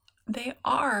quality they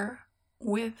are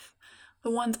with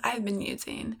the ones I've been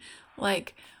using.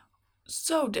 Like,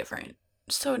 so different.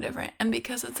 So different. And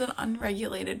because it's an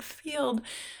unregulated field,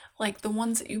 like the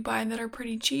ones that you buy that are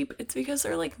pretty cheap, it's because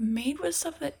they're like made with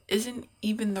stuff that isn't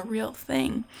even the real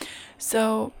thing.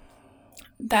 So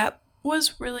that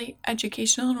was really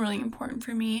educational and really important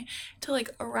for me to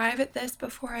like arrive at this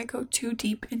before I go too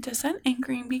deep into scent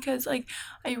anchoring, because like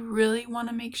I really want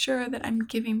to make sure that I'm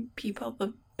giving people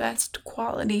the best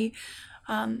quality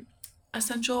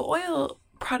essential oil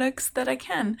products that I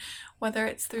can, whether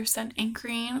it's through scent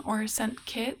anchoring or scent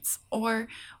kits or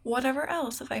whatever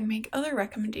else. If I make other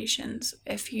recommendations,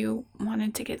 if you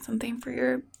wanted to get something for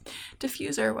your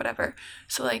diffuser or whatever.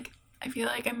 So like I feel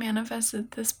like I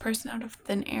manifested this person out of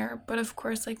thin air, but of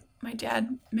course like my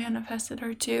dad manifested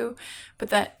her too, but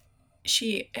that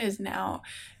she is now,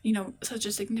 such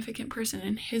a significant person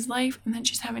in his life, and then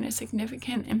she's having a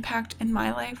significant impact in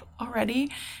my life already.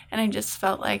 And I just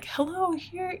felt like, hello,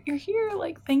 you're here,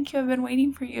 like, thank you, I've been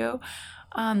waiting for you,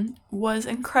 was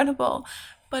incredible.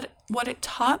 But what it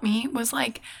taught me was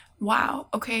like, wow,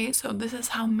 okay, so this is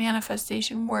how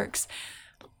manifestation works.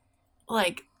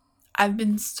 Like, I've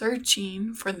been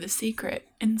searching for the secret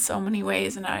in so many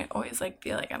ways, and I always like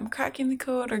feel like I'm cracking the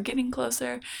code or getting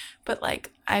closer. But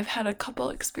like I've had a couple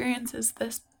experiences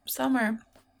this summer,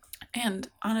 and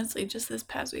honestly just this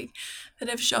past week, that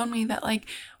have shown me that like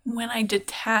when I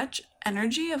detach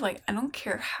energy of like, I don't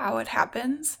care how it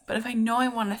happens, but if I know I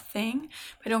want a thing,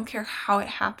 I don't care how it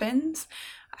happens,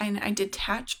 and I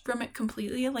detach from it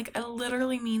completely. Like I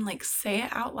literally mean like say it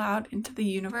out loud into the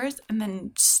universe and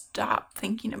then stop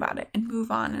thinking about it and move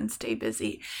on and stay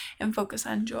busy and focus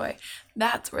on joy.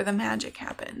 That's where the magic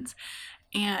happens.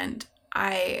 And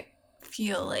I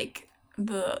feel like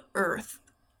the earth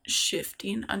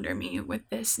shifting under me with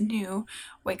this new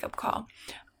wake-up call.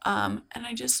 And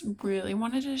I just really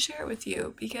wanted to share it with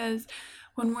you, because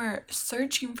when we're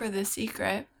searching for the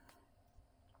secret,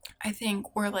 I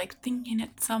think we're like thinking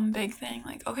it's some big thing,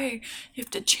 like, okay, you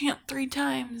have to chant 3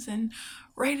 times and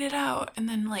write it out and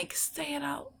then like say it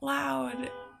out loud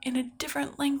in a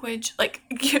different language, like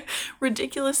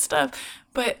ridiculous stuff.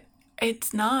 But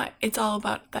it's not. It's all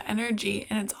about the energy,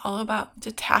 and it's all about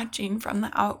detaching from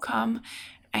the outcome.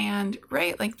 And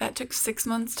right, like that took 6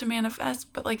 months to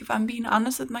manifest, but like if I'm being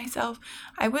honest with myself,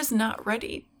 I was not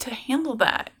ready to handle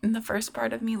that in the first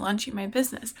part of me launching my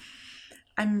business.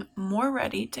 I'm more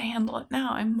ready to handle it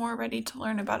now. I'm more ready to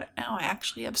learn about it now. I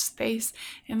actually have space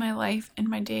in my life, in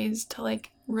my days, to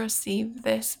like receive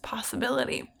this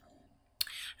possibility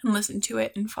and listen to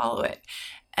it and follow it.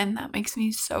 And that makes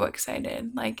me so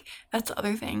excited. Like that's the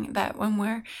other thing, that when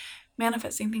we're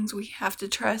manifesting things, we have to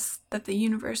trust that the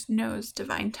universe knows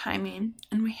divine timing,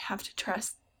 and we have to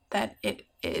trust that it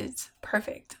is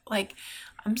perfect. Like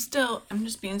I'm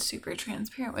just being super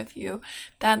transparent with you.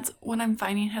 That's what I'm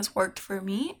finding has worked for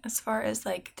me as far as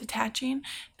like detaching.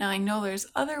 Now I know there's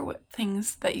other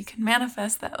things that you can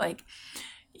manifest, that like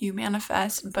you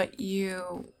manifest but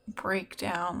you break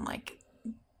down like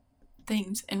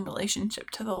things in relationship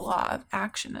to the law of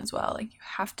action as well. Like you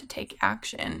have to take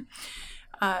action,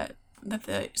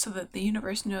 so that the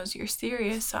universe knows you're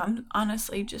serious. So I'm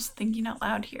honestly just thinking out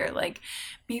loud here, like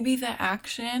maybe the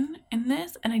action in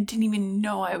this, and I didn't even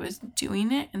know I was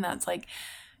doing it, and that's like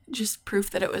just proof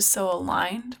that it was so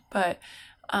aligned. But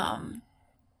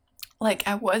like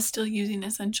I was still using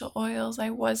essential oils, I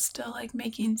was still like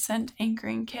making scent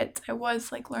anchoring kits, I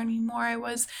was like learning more, I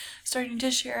was starting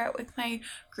to share it with my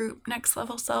group Next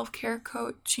Level Self-Care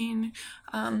Coaching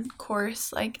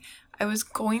course. Like I was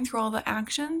going through all the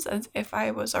actions as if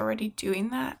I was already doing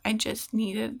that. I just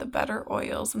needed the better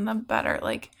oils and the better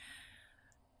like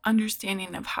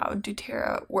understanding of how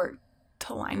doTERRA worked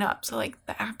to line up. So like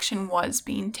the action was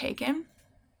being taken.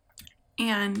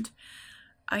 And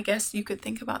I guess you could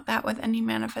think about that with any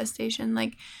manifestation.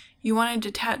 Like you want to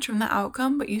detach from the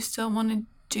outcome, but you still want to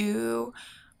do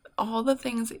all the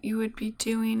things that you would be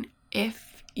doing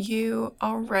if you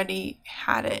already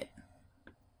had it.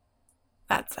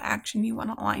 That's the action you want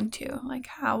to align to. Like,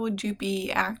 how would you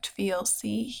be, act, feel,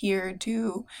 see, hear,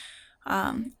 do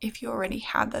if you already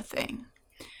had the thing?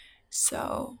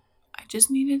 So I just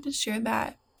needed to share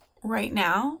that right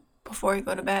now before I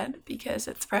go to bed because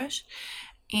it's fresh.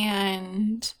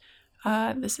 And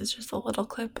this is just a little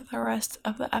clip of the rest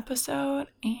of the episode,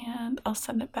 and I'll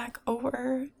send it back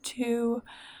over to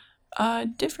a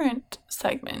different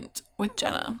segment with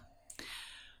Jenna.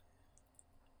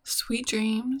 Sweet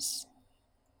dreams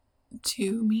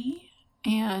to me,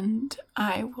 and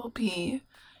I will be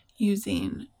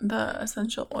using the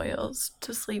essential oils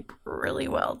to sleep really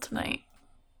well tonight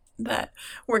that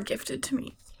were gifted to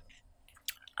me.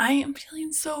 I am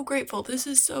feeling so grateful. This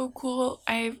is so cool.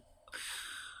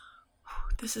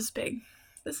 This is big.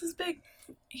 This is big.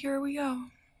 Here we go.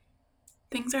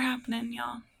 Things are happening,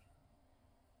 y'all.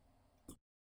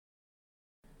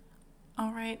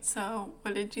 Alright, so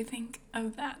what did you think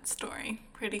of that story?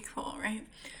 Pretty cool, right?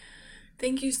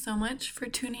 Thank you so much for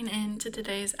tuning in to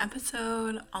today's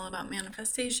episode all about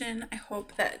manifestation. I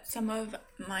hope that some of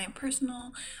my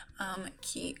personal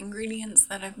key ingredients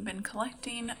that I've been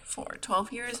collecting for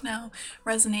 12 years now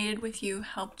resonated with you,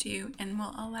 helped you, and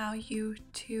will allow you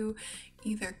to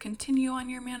either continue on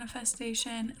your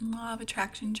manifestation and law of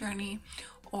attraction journey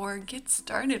or get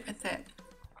started with it.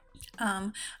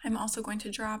 I'm also going to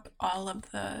drop all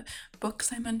of the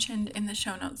books I mentioned in the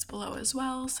show notes below as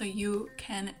well, so you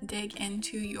can dig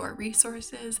into your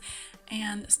resources,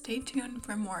 and stay tuned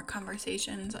for more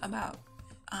conversations about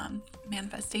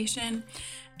manifestation.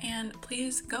 And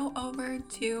please go over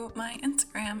to my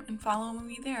Instagram and follow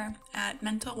me there at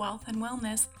Mental Wealth and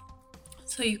Wellness,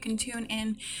 so you can tune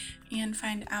in and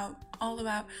find out all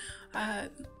about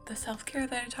the self-care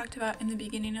that I talked about in the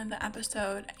beginning of the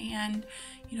episode, and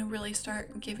really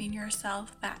start giving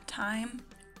yourself that time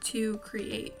to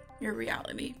create your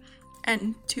reality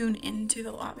and tune into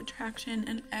the law of attraction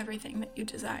and everything that you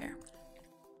desire.